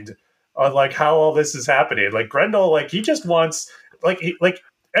mind on like how all this is happening. Like Grendel, like he just wants, at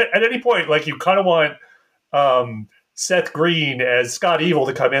any point, like you kind of want Seth Green as Scott Evil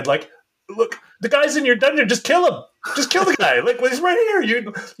to come in, like, look, the guy's in your dungeon, just kill him. Just kill the guy. Like, well, he's right here.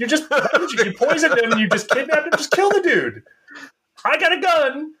 You just you poisoned him and you just kidnapped him. Just kill the dude. I got a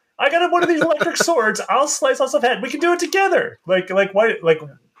gun. I got one of these electric swords. I'll slice off his head. We can do it together. Like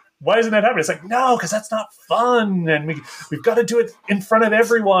why isn't that happening? It's like, no, because that's not fun. And we've got to do it in front of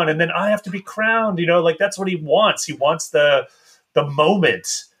everyone. And then I have to be crowned. You know, like that's what he wants. He wants the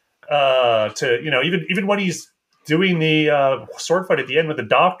moment to, you know, even when he's doing the sword fight at the end with the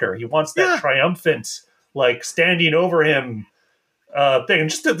doctor, he wants that triumphant, like standing over him thing. And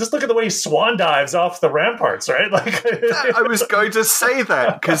just look at the way he swan dives off the ramparts, right? Like I was going to say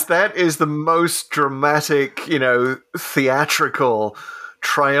that because that is the most dramatic, you know, theatrical,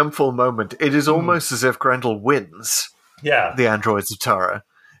 triumphal moment. It is almost as if Grendel wins. Yeah, the androids of Tara.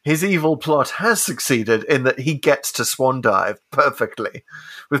 His evil plot has succeeded in that he gets to swan dive perfectly,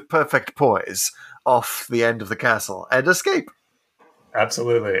 with perfect poise, off the end of the castle and escape.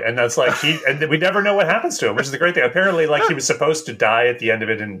 Absolutely. And that's like and we never know what happens to him, which is the great thing. Apparently, like he was supposed to die at the end of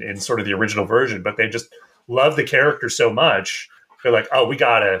it in sort of the original version, but they just love the character so much. They're like, oh, we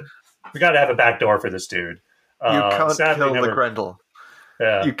gotta have a back door for this dude. You can't kill the Grendel.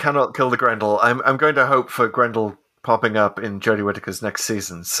 Yeah. You cannot kill the Grendel. I'm going to hope for Grendel popping up in Jodie Whittaker's next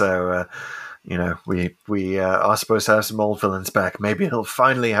season. So, you know, we are supposed to have some old villains back. Maybe he'll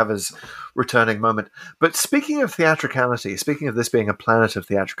finally have his returning moment. But speaking of theatricality, speaking of this being a planet of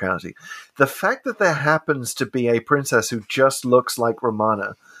theatricality, the fact that there happens to be a princess who just looks like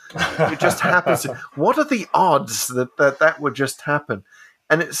Romana, it just happens. What are the odds that would just happen?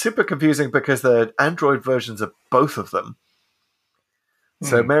 And it's super confusing because the android versions of both of them.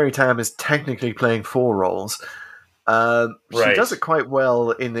 So Mary Tam is technically playing 4 roles. She does it quite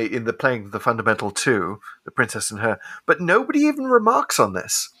well in the playing the fundamental 2, the princess and her, but nobody even remarks on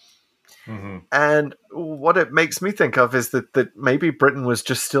this. Mm-hmm. And what it makes me think of is that maybe Britain was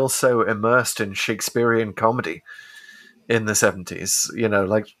just still so immersed in Shakespearean comedy in the 70s. You know,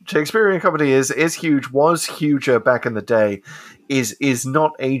 like Shakespearean comedy is huge, was huger back in the day, is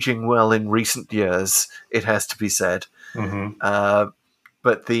not aging well in recent years, it has to be said. Mm-hmm.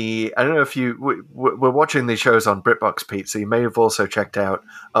 But I don't know if we're watching these shows on BritBox, Pete, so you may have also checked out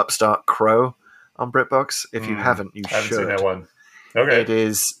Upstart Crow on BritBox. If you haven't, you should. I haven't seen that one. Okay. It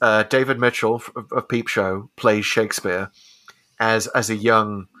is David Mitchell of Peep Show plays Shakespeare as a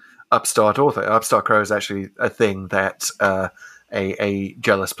young upstart author. Upstart Crow is actually a thing that a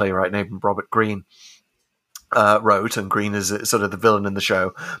jealous playwright named Robert Greene wrote, and Greene is sort of the villain in the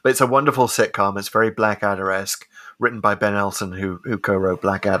show. But it's a wonderful sitcom. It's very Blackadder-esque, written by Ben Elson, who co-wrote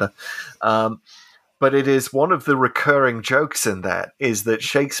Blackadder. But it is one of the recurring jokes in that is that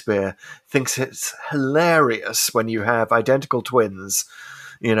Shakespeare thinks it's hilarious when you have identical twins,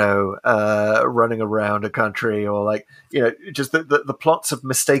 you know, running around a country, or like, you know, just the plots of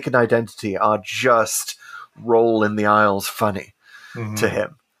mistaken identity are just roll in the aisles funny to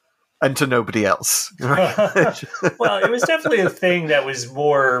him. And to nobody else. Well, it was definitely a thing that was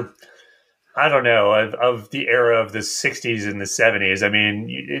more, I don't know, of the era of the 60s and the 70s. I mean,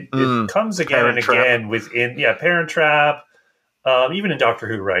 it comes again Parent and Trap. Again within, Parent Trap. Even in Doctor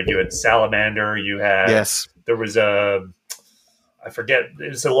Who, right? You had Salamander. You had, there was I forget, it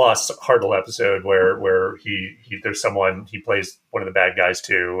was a Lost Hartnell episode where there's someone, he plays one of the bad guys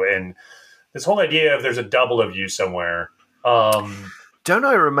too. And this whole idea of there's a double of you somewhere. Don't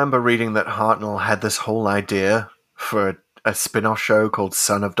I remember reading that Hartnell had this whole idea for a spin-off show called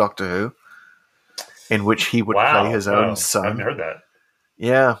Son of Doctor Who, in which he would play his own son? I haven't heard that.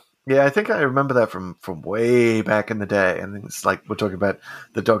 Yeah, I think I remember that from way back in the day. I think it's like we're talking about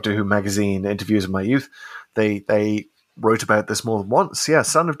the Doctor Who magazine interviews of my youth. They wrote about this more than once. Yeah,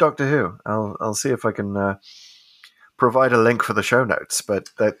 Son of Doctor Who. I'll see if I can provide a link for the show notes, but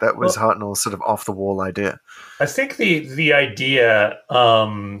that was Hartnell's sort of off-the-wall idea. I think the idea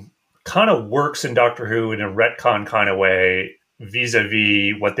kind of works in Doctor Who in a retcon kind of way,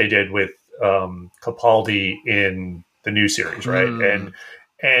 vis-a-vis what they did with Capaldi in the new series, right?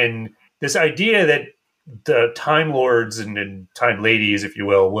 And this idea that the Time Lords and Time Ladies, if you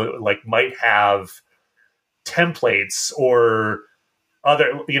will, like might have templates or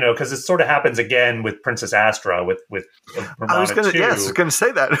other, because it sort of happens again with Princess Astra with I was Romana going to, too. yes, I was going to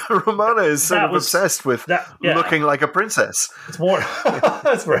say that Romana is sort of obsessed with looking like a princess. It's more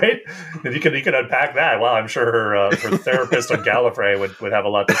that's right. You could unpack that. Wow, I'm sure her therapist on Gallifrey would have a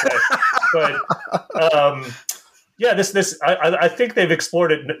lot to say. But this I think they've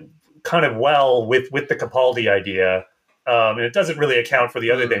explored it kind of well with the Capaldi idea, and it doesn't really account for the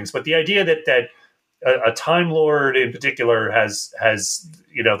other things. But the idea that a Time Lord in particular has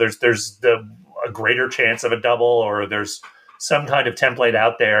there's a greater chance of a double, or there's some kind of template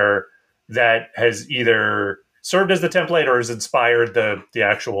out there that has either served as the template or has inspired the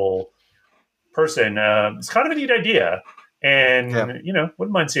actual person. It's kind of a neat idea, and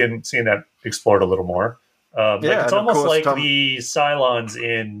wouldn't mind seeing that explored a little more. It's almost like the Cylons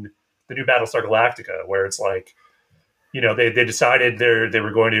in the new Battlestar Galactica, where it's like, they decided they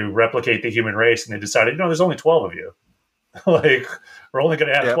were going to replicate the human race, and they decided, there's only 12 of you. Like, we're only going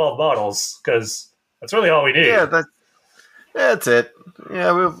to have 12 models because that's really all we need. Yeah, that's it.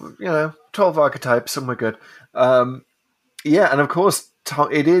 Yeah, we've 12 archetypes, and we're good. And of course,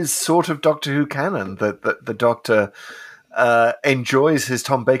 it is sort of Doctor Who canon that the Doctor enjoys his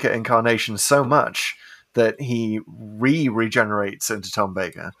Tom Baker incarnation so much that he regenerates into Tom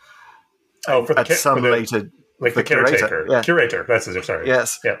Baker. Oh, for the like the caretaker. Yeah. Curator, that's his name, sorry.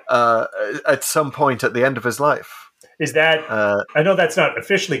 Yes. Yeah. At some point at the end of his life. Is that, I know that's not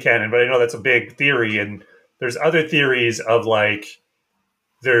officially canon, but I know that's a big theory, and there's other theories of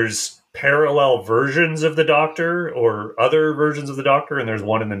there's parallel versions of the Doctor or other versions of the Doctor, and there's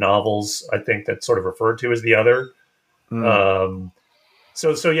one in the novels, I think, that's sort of referred to as the other.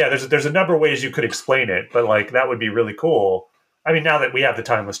 So yeah, there's a number of ways you could explain it, but that would be really cool. I mean, now that we have the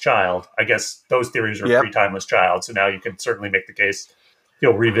Timeless Child, I guess those theories are pre-Timeless Child, so now you can certainly make the case,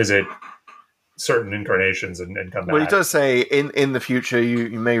 revisit certain incarnations and come back. Well, he does say in the future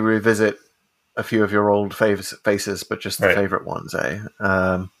you may revisit a few of your old faces, but just the favorite ones, eh?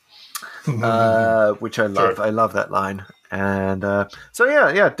 Which I love. Sure. I love that line. And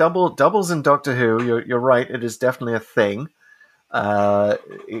doubles in Doctor Who. You're right. It is definitely a thing. More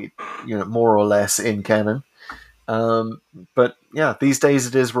or less in canon. But yeah, these days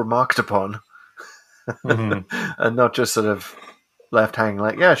it is remarked upon, and not just sort of left hanging.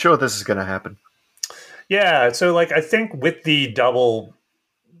 Like, yeah, sure, this is going to happen. Yeah. So, I think with the double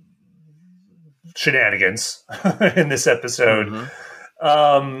shenanigans in this episode,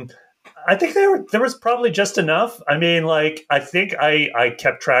 I think there was probably just enough. I mean, I think I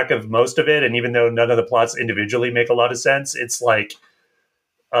kept track of most of it, and even though none of the plots individually make a lot of sense, it's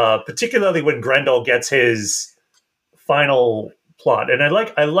particularly when Grendel gets his final plot, and I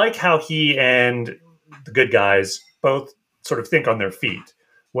like how he and the good guys both sort of think on their feet.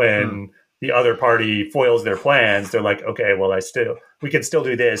 When the other party foils their plans, they're like, okay, well, we can still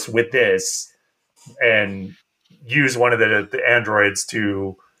do this with this, and use one of the androids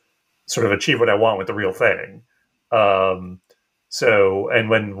to sort of achieve what I want with the real thing. And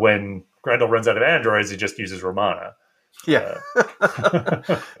when Grendel runs out of androids, he just uses Romana. Yeah.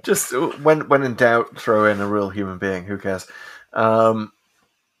 Just when in doubt, throw in a real human being. Who cares?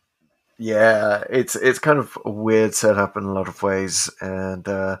 It's kind of a weird setup in a lot of ways, and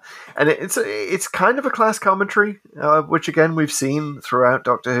it's kind of a class commentary, which again we've seen throughout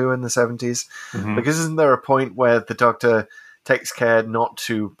Doctor Who in the 70s. Because isn't there a point where the Doctor takes care not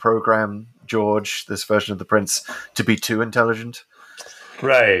to program George, this version of the Prince, to be too intelligent?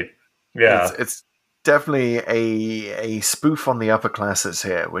 Right. Yeah. It's definitely a spoof on the upper classes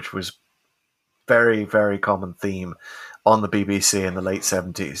here, which was very, very common theme on the BBC in the late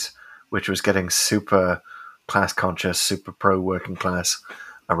 70s, which was getting super class conscious, super pro working class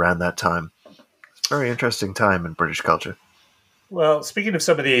around that time. It's a very interesting time in British culture. Well, speaking of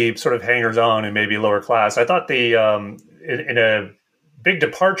some of the sort of hangers-on and maybe lower class, I thought in a big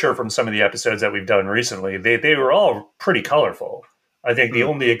departure from some of the episodes that we've done recently, they were all pretty colorful. I think the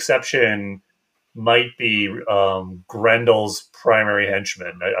only exception might be Grendel's primary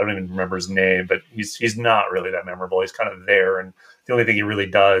henchman. I don't even remember his name, but he's not really that memorable. He's kind of there, and the only thing he really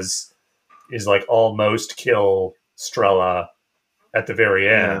does is almost kill Strella at the very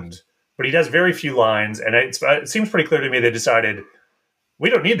end. Yeah. But he does very few lines, and it seems pretty clear to me they decided, we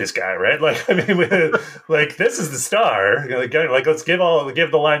don't need this guy, right? This is the star. Let's give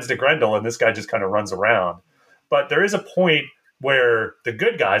the lines to Grendel, and this guy just kind of runs around. But there is a point where the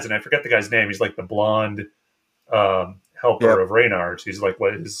good guys, and I forget the guy's name, he's the blonde helper of Reynard. He's what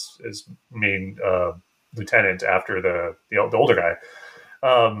his main lieutenant after the older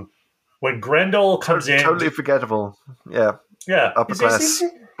guy. When Grendel comes in, totally forgettable. Yeah, yeah, upper class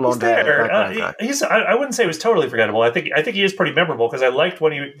blonde hair background guy. I wouldn't say it was totally forgettable. I think he is pretty memorable because I liked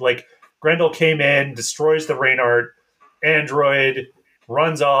when he Grendel came in, destroys the Reinhardt android,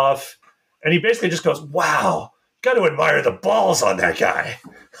 runs off, and he basically just goes, "Wow, got to admire the balls on that guy."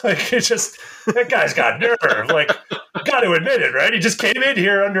 Like it's just that guy's got nerve. Like, got to admit it, right? He just came in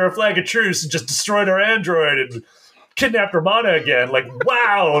here under a flag of truce and just destroyed our android and kidnapped Romana again. Like,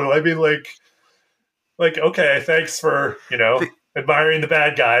 wow. I mean, like okay, thanks for admiring the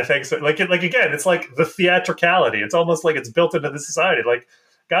bad guy. Thanks, like again, it's like the theatricality. It's almost like it's built into the society. Like,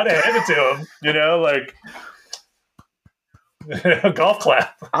 gotta hand it to him. Like golf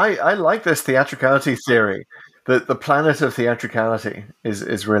clap. I like this theatricality theory. The planet of theatricality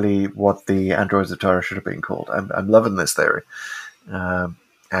is really what the androids of Tara should have been called. I'm loving this theory,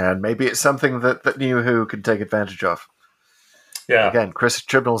 and maybe it's something that New Who could take advantage of. Yeah. Again, Chris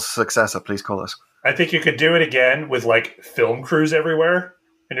Chibnall's successor. Please call us. I think you could do it again with like film crews everywhere,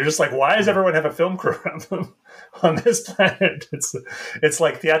 and you're just like, why does everyone have a film crew around them on this planet? It's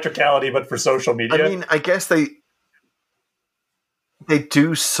like theatricality, but for social media. I mean, I guess they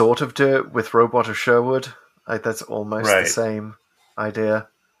do sort of do it with Robot of Sherwood. Like that's almost the same idea.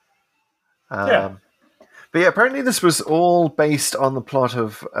 But yeah, apparently this was all based on the plot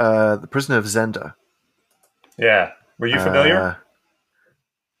of The Prisoner of Zenda. Yeah. Were you familiar?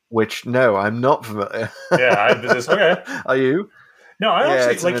 Which, no, I'm not familiar. Okay. Are you? No, I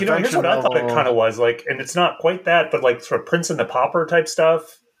actually, here's what I thought it kind of was. Like, and it's not quite that, but like sort of Prince and the Pauper type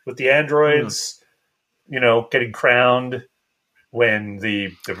stuff with the androids, getting crowned when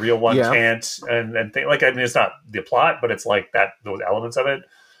the real one can't, and like, I mean, it's not the plot, but it's like those elements of it.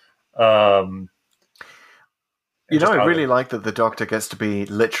 I really like that the Doctor gets to be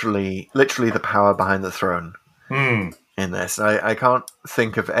literally the power behind the throne in this. I can't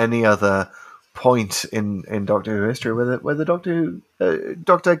think of any other point in Doctor Who history where the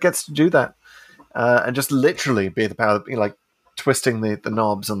Doctor gets to do that and just literally be the power, like twisting the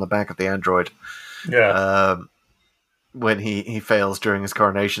knobs on the back of the android. Yeah. When he fails during his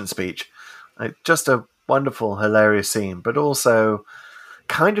coronation speech. Like, just a wonderful, hilarious scene, but also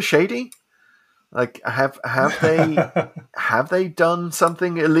kind of shady. Like, have they done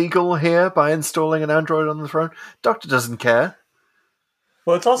something illegal here by installing an android on the throne? Doctor doesn't care.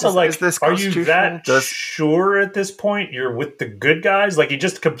 Well, it's also are you that sure at this point you're with the good guys? Like, he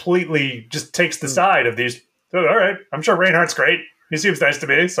just completely just takes the side of these. Oh, all right, I'm sure Reinhardt's great. He seems nice to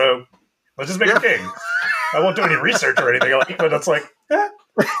me, so let's just make him king. I won't do any research or anything like, but it's like,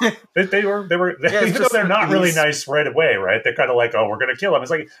 they were, even though they're not really nice right away, right? They're kind of like, oh, we're going to kill him.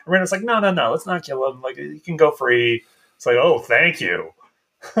 It's like, Reinhardt's like, no, let's not kill him. Like, you can go free. It's like, oh, thank you.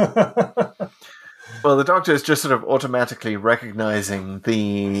 Well, the Doctor is just sort of automatically recognizing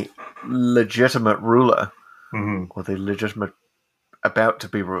the legitimate ruler, or the legitimate about to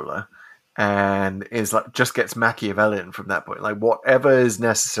be ruler, and is like just gets Machiavellian from that point. Like, whatever is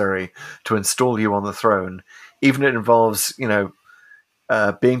necessary to install you on the throne, even if it involves, being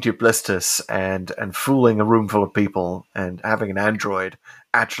duplicitous and fooling a room full of people and having an android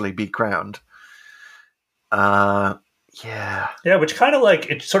actually be crowned. Yeah, which kind of like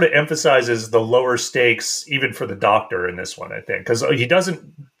it sort of emphasizes the lower stakes even for the Doctor in this one, I think, because he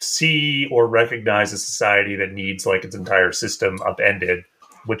doesn't see or recognize a society that needs like its entire system upended,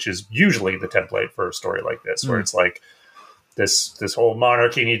 which is usually the template for a story like this, where it's like this whole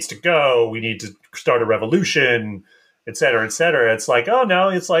monarchy needs to go, we need to start a revolution, et cetera, et cetera. It's like, oh no,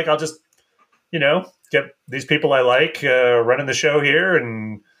 it's like I'll just get these people I like running the show here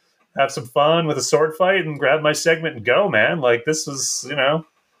and have some fun with a sword fight and grab my segment and go, man. Like, this is,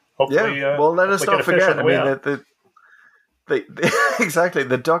 hopefully... Yeah, well, let us not forget, I mean, exactly,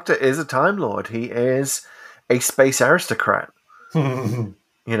 the Doctor is a Time Lord. He is a space aristocrat. We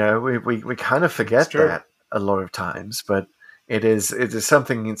kind of forget that a lot of times, but it is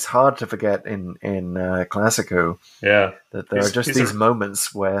something it's hard to forget in Classic Who. Yeah. That there are just these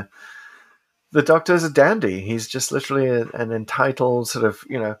moments where the Doctor is a dandy. He's just literally an entitled sort of,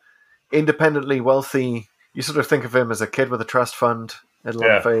 independently wealthy. You sort of think of him as a kid with a trust fund at a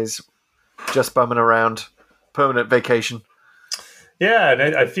long phase, just bumming around, permanent vacation. Yeah,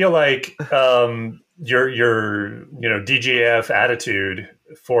 and I feel like your DGF attitude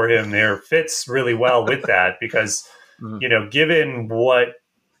for him there fits really well with that because given what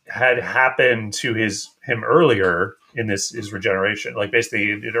had happened to him earlier in his regeneration, like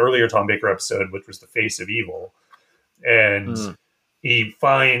basically an earlier Tom Baker episode, which was the Face of Evil, and he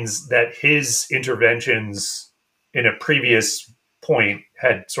finds that his interventions in a previous point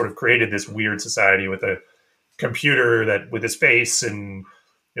had sort of created this weird society with a computer that with his face, and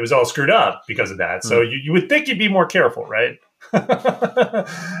it was all screwed up because of that. So you would think you'd be more careful, right?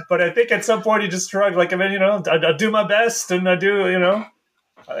 But I think at some point he just shrugged, like, I mean, I do my best, and I do,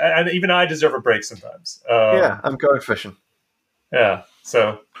 and even I deserve a break sometimes. Yeah, I'm going fishing. Yeah,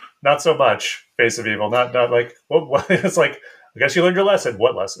 so not so much Face of Evil. Not like what it's like. I guess you learned your lesson.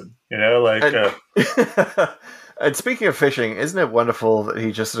 What lesson? And speaking of fishing, isn't it wonderful that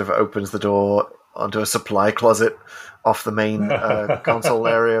he just sort of opens the door onto a supply closet off the main console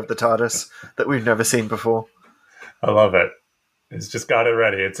area of the TARDIS that we've never seen before? I love it. He's just got it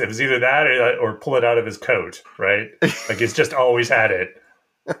ready. It was either that or pull it out of his coat, right? Like he's just always had it,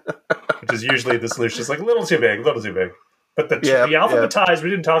 which is usually the solution. It's like a little too big, a little too big. But the alphabetized, we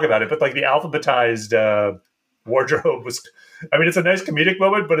didn't talk about it, but like the alphabetized wardrobe was, I mean, it's a nice comedic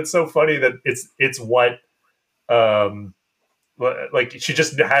moment, but it's so funny that it's what, like she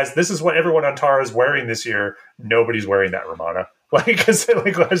just has, this is what everyone on Tara is wearing this year. Nobody's wearing that, Romana. Like, cause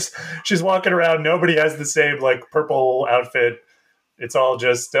like she's walking around, nobody has the same like purple outfit. It's all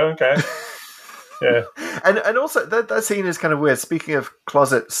just, okay. Yeah. And also that scene is kind of weird. Speaking of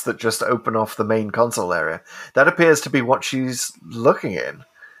closets that just open off the main console area, that appears to be what she's looking in.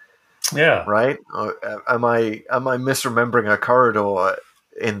 Yeah. Right? Or am I misremembering a corridor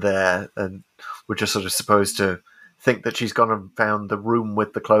in there, and we're just sort of supposed to think that she's gone and found the room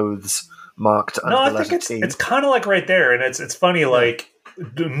with the clothes marked under the letter I think T? it's kind of like right there, and it's funny. Like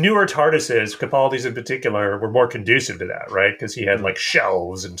the newer TARDISes, Capaldi's in particular, were more conducive to that, right? Because he had like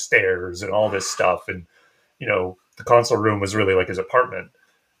shelves and stairs and all this stuff, and the console room was really like his apartment.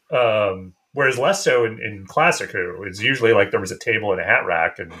 Whereas less so in Classic Who, it's usually like there was a table and a hat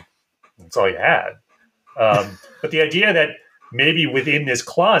rack, and that's all you had. But the idea that maybe within this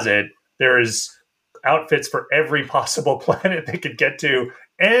closet there is outfits for every possible planet they could get to,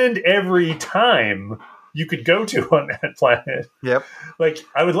 and every time you could go to on that planet. Yep. Like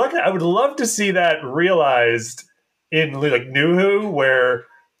I would love to see that realized in like New Who, where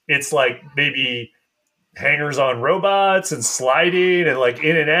it's like maybe hangers on robots and sliding and like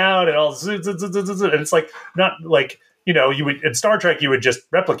in and out and all, and it's like not like you would in Star Trek you would just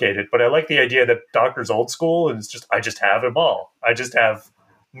replicate it, but I like the idea that Doctor's old school and it's just I just have them all. I just have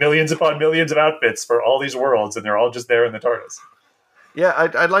millions upon millions of outfits for all these worlds, and they're all just there in the TARDIS. Yeah,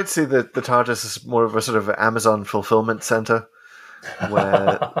 I'd like to see the TARDIS as more of a sort of Amazon fulfillment center,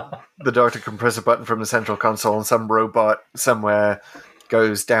 where the Doctor can press a button from the central console and some robot somewhere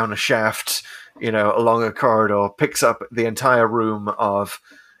goes down a shaft, along a corridor, picks up the entire room of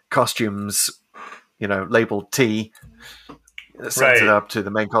costumes, labeled T, sends it up to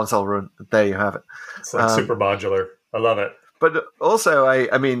the main console room. There you have it. It's like super modular. I love it. But also,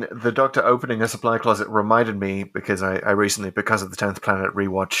 I mean, the Doctor opening a supply closet reminded me, because I recently, because of the 10th Planet,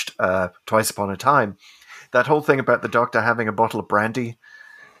 rewatched Twice Upon a Time, that whole thing about the Doctor having a bottle of brandy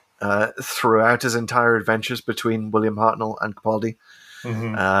throughout his entire adventures between William Hartnell and Capaldi.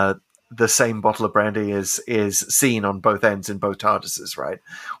 Mm-hmm. The same bottle of brandy is seen on both ends in both TARDISes, right?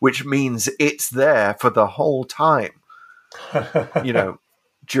 Which means it's there for the whole time.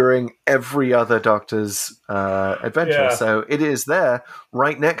 During every other Doctor's adventure. Yeah. So it is there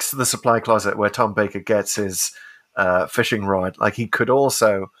right next to the supply closet where Tom Baker gets his fishing rod. Like he could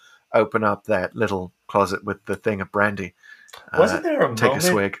also open up that little closet with the thing of brandy. Wasn't there a take moment a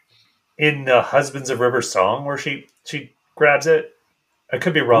swig in Husbands of River Song where she grabs it? I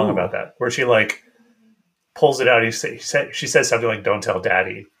could be wrong about that. Where she like pulls it out. She says something like, "Don't tell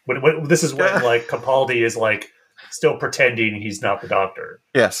Daddy." When this is when like Capaldi is like still pretending he's not the Doctor.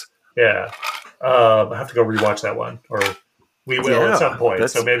 Yes. Yeah. I have to go rewatch that one, or we will at some point.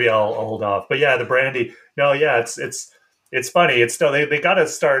 So maybe I'll hold off. But yeah, the brandy. No, yeah, it's funny. It's still they got to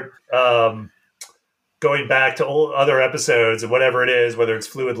start going back to old other episodes and whatever it is, whether it's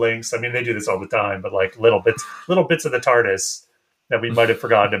fluid links. I mean, they do this all the time, but like little bits of the TARDIS that we might have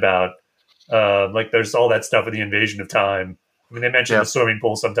forgotten about. Like there's all that stuff with the Invasion of Time. I mean, they mention the swimming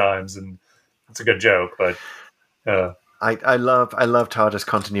pool sometimes, and it's a good joke, but. I love TARDIS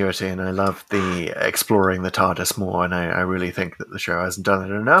continuity, and I love the exploring the TARDIS more, and I really think that the show hasn't done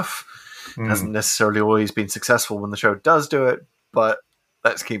it enough. Hasn't necessarily always been successful when the show does do it, but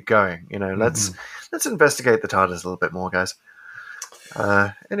let's keep going. Let's investigate the TARDIS a little bit more, guys.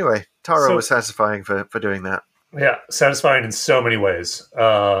 Anyway, Tara was satisfying for doing that. Yeah, satisfying in so many ways.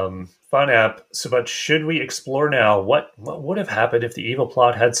 Fun app. So, but should we explore now what would have happened if the evil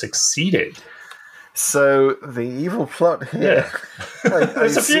plot had succeeded? So the evil plot here,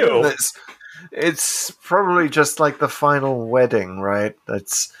 there's a few. It's probably just like the final wedding, right?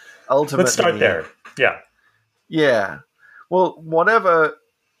 That's ultimately. Let's start there. Yeah. Yeah. Well, whatever.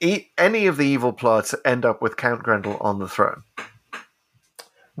 Any of the evil plots end up with Count Grendel on the throne.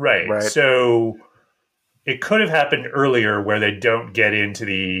 Right. So it could have happened earlier where they don't get into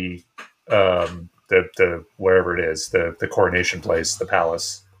the wherever it is, the coronation place, the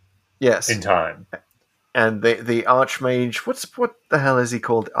palace. Yes. In time. And the Archmage, what the hell is he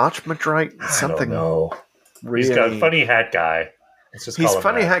called? Archmadrite? Something. I don't know. Really, he's got a funny hat guy. He's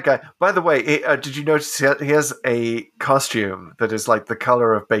funny hat guy. By the way, did you notice he has a costume that is like the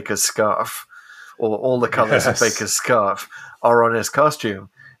color of Baker's scarf, or all the colors of Baker's scarf are on his costume,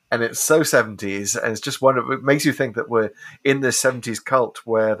 and it's so 70s, and it's just it makes you think that we're in this 70s cult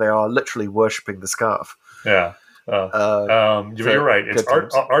where they are literally worshipping the scarf. Yeah. You're right. It's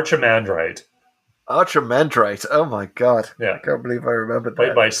Archimandrite. Archimandrite. Oh my god! Yeah. I can't believe I remembered that.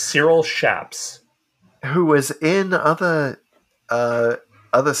 Played by Cyril Shaps, who was in other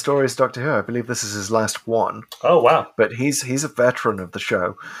stories, Doctor Who. I believe this is his last one. Oh wow! But he's a veteran of the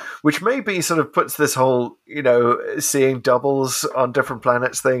show, which maybe sort of puts this whole seeing doubles on different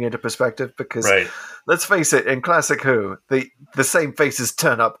planets thing into perspective. Because let's face it, in classic Who, the same faces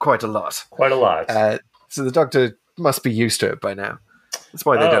turn up quite a lot. So the Doctor must be used to it by now. That's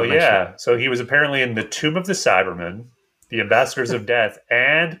why they don't mention it. So he was apparently in the Tomb of the Cybermen, the Ambassadors of Death,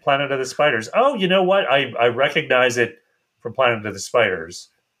 and Planet of the Spiders. Oh, you know what? I recognize it from Planet of the Spiders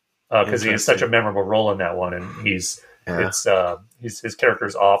because he has such a memorable role in that one, and his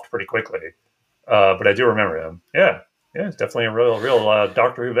character's off pretty quickly. But I do remember him. Yeah, it's definitely a real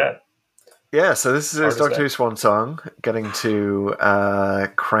Doctor Who vet. Yeah, so this is his Doctor Who swan song, getting to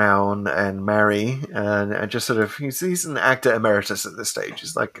crown and marry, and just sort of he's an actor emeritus at this stage.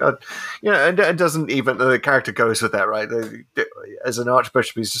 He's like, and it doesn't even the character goes with that, right? As an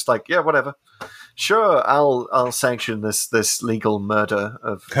archbishop, he's just like, yeah, whatever, sure, I'll sanction this legal murder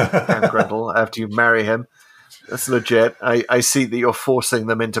of Count Grendel after you marry him. That's legit. I see that you're forcing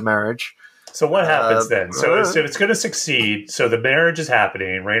them into marriage. So what happens then? So it's going to succeed. So the marriage is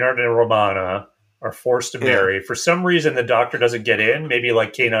happening. Reynard and Romana are forced to marry. For some reason, the Doctor doesn't get in. Maybe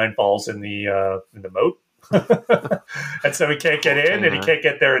like K9 falls in the moat, and so he can't get in, and he can't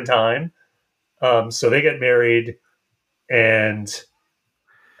get there in time. So they get married, and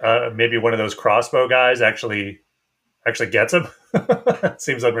maybe one of those crossbow guys actually gets him.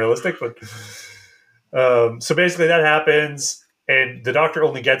 Seems unrealistic, but so basically that happens. And the Doctor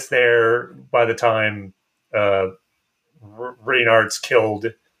only gets there by the time Reynard's killed.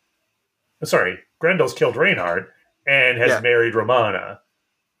 Sorry, Grendel's killed Reynard and has married Romana.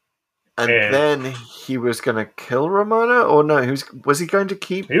 And then he was going to kill Romana, or no? Was he going to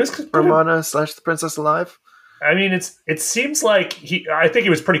keep Romana / the princess alive? I mean, it seems like I think it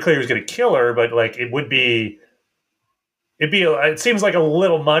was pretty clear he was going to kill her, but like it seems like a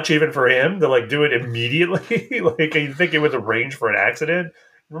little much even for him to like do it immediately. Like you think it was arranged for an accident.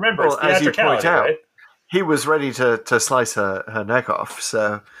 Remember, it's Theatricality, as you point out, right? He was ready to slice her neck off.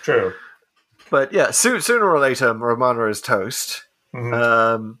 So true. But yeah, sooner or later, Romana is toast.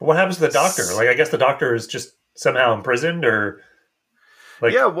 Mm-hmm. What happens to the Doctor? Like, I guess the Doctor is just somehow imprisoned, or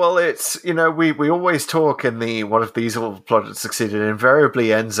like. Yeah, well, it's we always talk in the what if these all plotted succeeded. It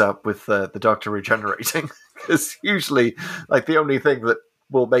invariably ends up with the Doctor regenerating. Because usually, like, the only thing that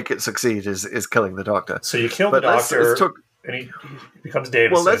will make it succeed is killing the Doctor. So you kill the Doctor, and he becomes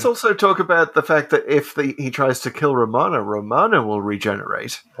Davison. Well, let's also talk about the fact that if he tries to kill Romana, Romana will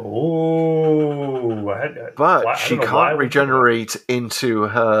regenerate. Oh, but she can't regenerate into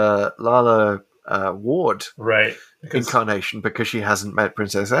her Lala Ward incarnation because she hasn't met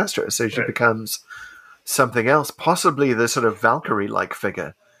Princess Astra. So she becomes something else, possibly the sort of Valkyrie-like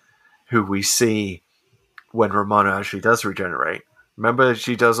figure who we see when Romana actually does regenerate. Remember,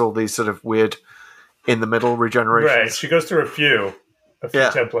 she does all these sort of weird in-the-middle regenerations? Right, she goes through a few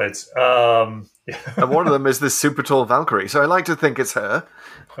templates. And one of them is this super tall Valkyrie. So I like to think it's her.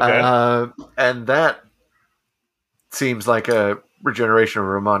 Okay. And that seems like a regeneration of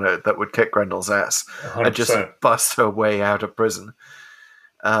Romana that would kick Grendel's ass 100%. And just bust her way out of prison.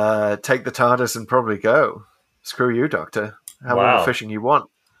 Take the TARDIS and probably go. Screw you, Doctor. How much fishing you want?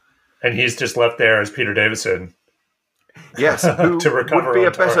 And he's just left there as Peter Davison. Yes, who to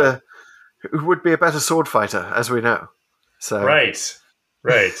recover would be a better sword fighter, as we know. So right.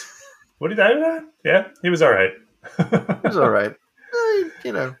 What did I do? Yeah, he was all right. He was all right. I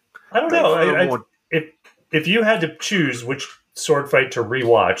don't know. If you had to choose which sword fight to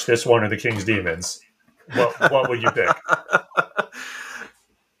rewatch, this one or the King's Demons, what would you pick?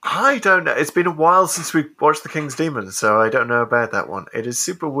 I don't know. It's been a while since we watched The King's Demons, so I don't know about that one. It is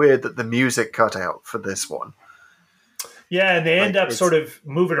super weird that the music cut out for this one. Yeah, and they end up sort of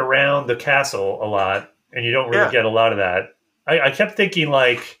moving around the castle a lot, and you don't really get a lot of that. I kept thinking,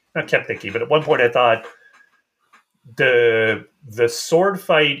 but at one point I thought the sword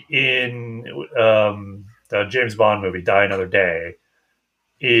fight in the James Bond movie, Die Another Day,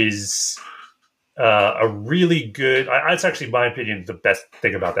 is a really good. It's actually, in my opinion, the best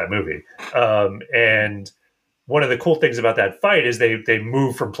thing about that movie. And one of the cool things about that fight is they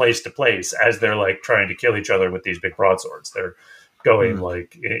move from place to place as they're like trying to kill each other with these big broadswords. They're going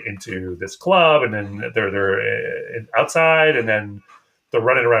like into this club, and then they're outside, and then they're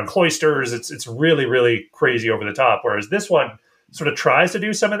running around cloisters. It's really, really crazy over the top. Whereas this one sort of tries to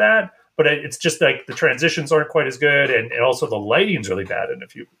do some of that, but it's just like the transitions aren't quite as good, and also the lighting's really bad in a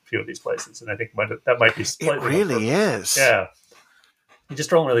few of these places. And I think that might be slightly. It really is. Yeah, you just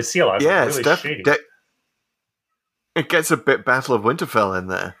don't really see a lot. Yeah, it's really shady. It gets a bit Battle of Winterfell in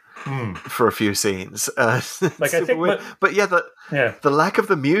there for a few scenes. Like I think, but the lack of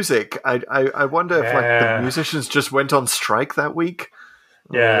the music. I wonder if like the musicians just went on strike that week.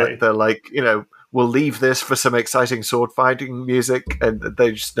 Yeah, they're like, we'll leave this for some exciting sword fighting music, and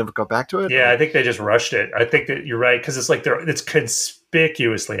they just never got back to it. Yeah, I think they just rushed it. I think that you're right, because it's like it's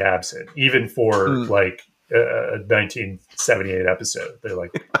conspicuously absent, even for like a 1978 episode. They're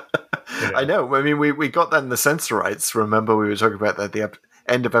like, I know. I mean, we got that in the Censorites. Remember, we were talking about that at the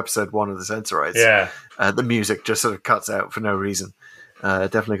end of episode 1 of the Censorites. Yeah, the music just sort of cuts out for no reason.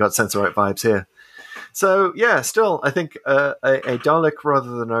 Definitely got Censorite vibes here. So yeah, still, I think a Dalek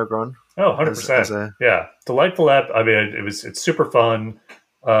rather than Ogron. Oh, 100%. Yeah, delightful app. I mean, it's super fun,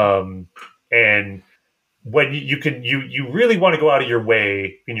 and when you really want to go out of your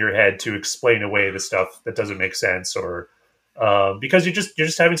way in your head to explain away the stuff that doesn't make sense, or because you're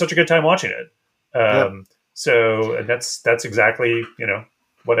just having such a good time watching it. So and that's exactly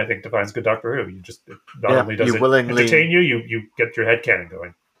what I think defines good Doctor Who. You just not only does it entertain you, you get your headcanon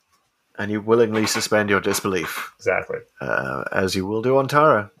going. And you willingly suspend your disbelief. Exactly. As you will do on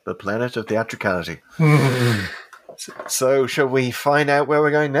Tara, the planet of theatricality. So, shall we find out where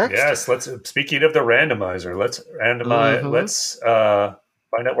we're going next? Yes, speaking of the randomizer, let's randomize. Let's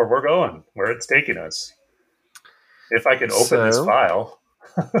find out where we're going, where it's taking us. If I can open this file.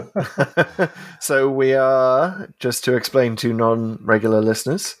 So we are, just to explain to non-regular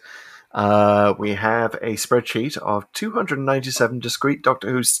listeners, we have a spreadsheet of 297 discrete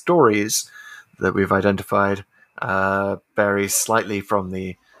Doctor Who stories that we've identified. Varies slightly from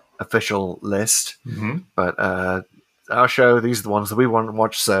the official list, but our show, these are the ones that we want to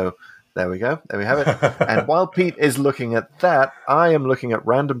watch, so there we go. There we have it. And while Pete is looking at that, I am looking at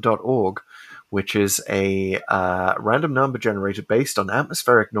random.org, which is a random number generator based on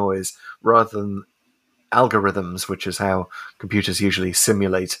atmospheric noise rather than algorithms, which is how computers usually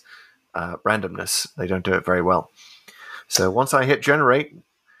simulate randomness. They don't do it very well. So once I hit generate,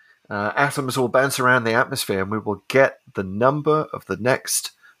 atoms will bounce around the atmosphere, and we will get the number of the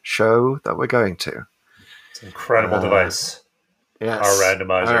next show that we're going to. It's an incredible device. Yes. Our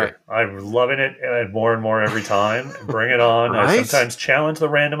randomizer. Right. I'm loving it, and more every time. Bring it on. Right? I sometimes challenge the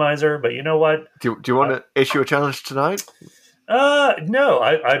randomizer, but you know what? Do you want to issue a challenge tonight? No.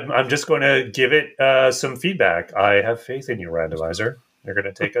 I'm just going to give it some feedback. I have faith in you, randomizer. You're going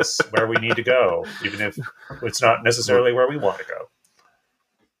to take us where we need to go, even if it's not necessarily where we want to go.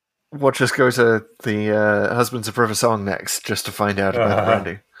 Watch us go to the Husbands of River Song next, just to find out about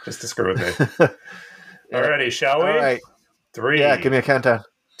Brandy. Just to screw with me. Alrighty, shall we? All right. 3. Yeah, give me a countdown.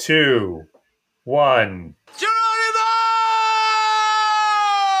 2, 1.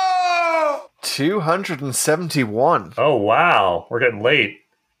 271. Oh, wow. We're getting late.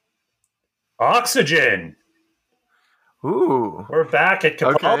 Oxygen. Ooh. We're back at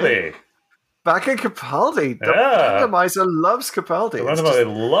Capaldi. Okay. Back in Capaldi. The Yeah. randomizer loves Capaldi. The It's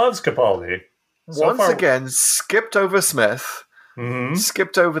randomizer loves Capaldi. once again, skipped over Smith.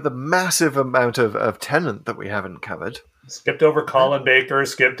 Skipped over the massive amount of Tennant that we haven't covered. Skipped over Colin Baker.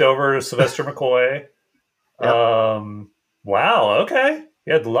 Skipped over Sylvester McCoy. Yep. Wow. Okay.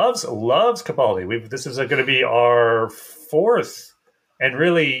 Yeah, loves Capaldi. This is going to be our 4th, and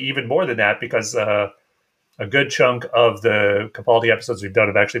really even more than that, because a good chunk of the Capaldi episodes we've done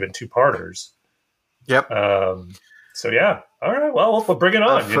have actually been 2-parters. Yep. So yeah. All right. Well, we'll bring it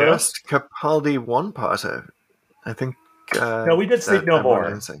on. First Capaldi 1-parter. I think. No, we did Sleep No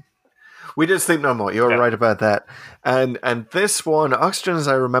More. We did Sleep No More. You're right about that. And this one, Oxygen, as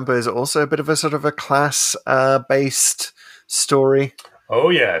I remember, is also a bit of a sort of a class based story. Oh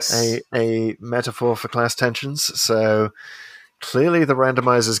yes, a metaphor for class tensions. So clearly, the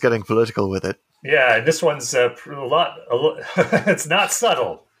randomizer is getting political with it. Yeah, this one's a lot. It's not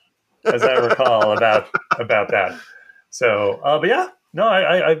subtle, as I recall about that. So, but yeah, no,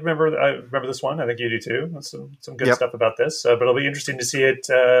 I remember this one. I think you do too. There's some good stuff about this. But it'll be interesting to see it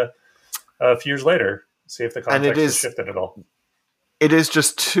a few years later. See if the context has shifted at all. it is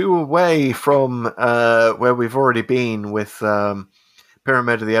just 2 away from where we've already been with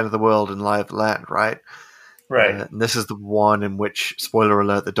Pyramid of the End of the World and Lie of the Land, right? Right. And this is the one in which, spoiler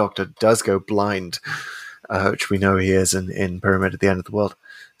alert, the Doctor does go blind, which we know he is in Pyramid of the End of the World.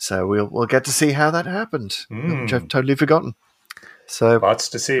 So we'll get to see how that happened, which I've totally forgotten. So lots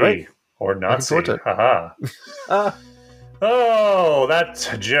to see. Great. Or not see. Looking Haha. Oh,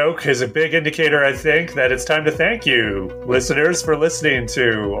 that joke is a big indicator, I think, that it's time to thank you, listeners, for listening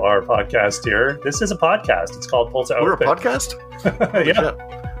to our podcast here. This is a podcast. It's called Pull to Open. We're a podcast? Yeah.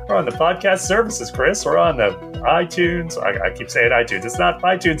 We're on the podcast services, Chris. We're on the iTunes. I keep saying iTunes. It's not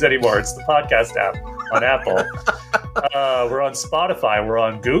iTunes anymore. It's the podcast app on Apple. We're on Spotify. We're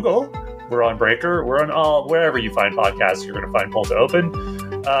on Google. We're on Breaker. We're on wherever you find podcasts, you're going to find Pull to Open.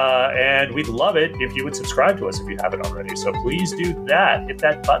 And we'd love it if you would subscribe to us if you haven't already. So please do that. Hit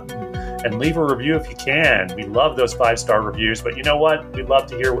that button and leave a review if you can. We love those 5-star reviews, but you know what? We'd love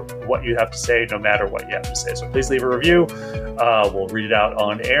to hear what you have to say, no matter what you have to say. So please leave a review. We'll read it out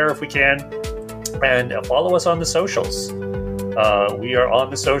on air if we can. And follow us on the socials. We are on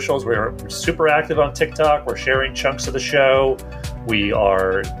the socials. We're super active on TikTok. We're sharing chunks of the show. We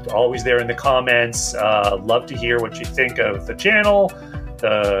are always there in the comments. Love to hear what you think of the channel,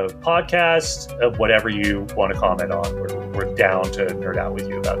 the podcast, whatever you want to comment on. We're down to nerd out with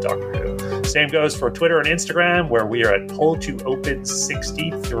you about Doctor Who. Same goes for Twitter and Instagram, where we are at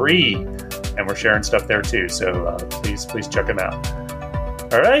Pull2Open63, and we're sharing stuff there too. So please check them out.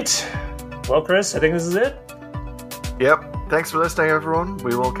 All right. Well, Chris, I think this is it. Yep. Thanks for listening, everyone.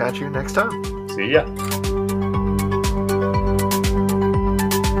 We will catch you next time. See ya.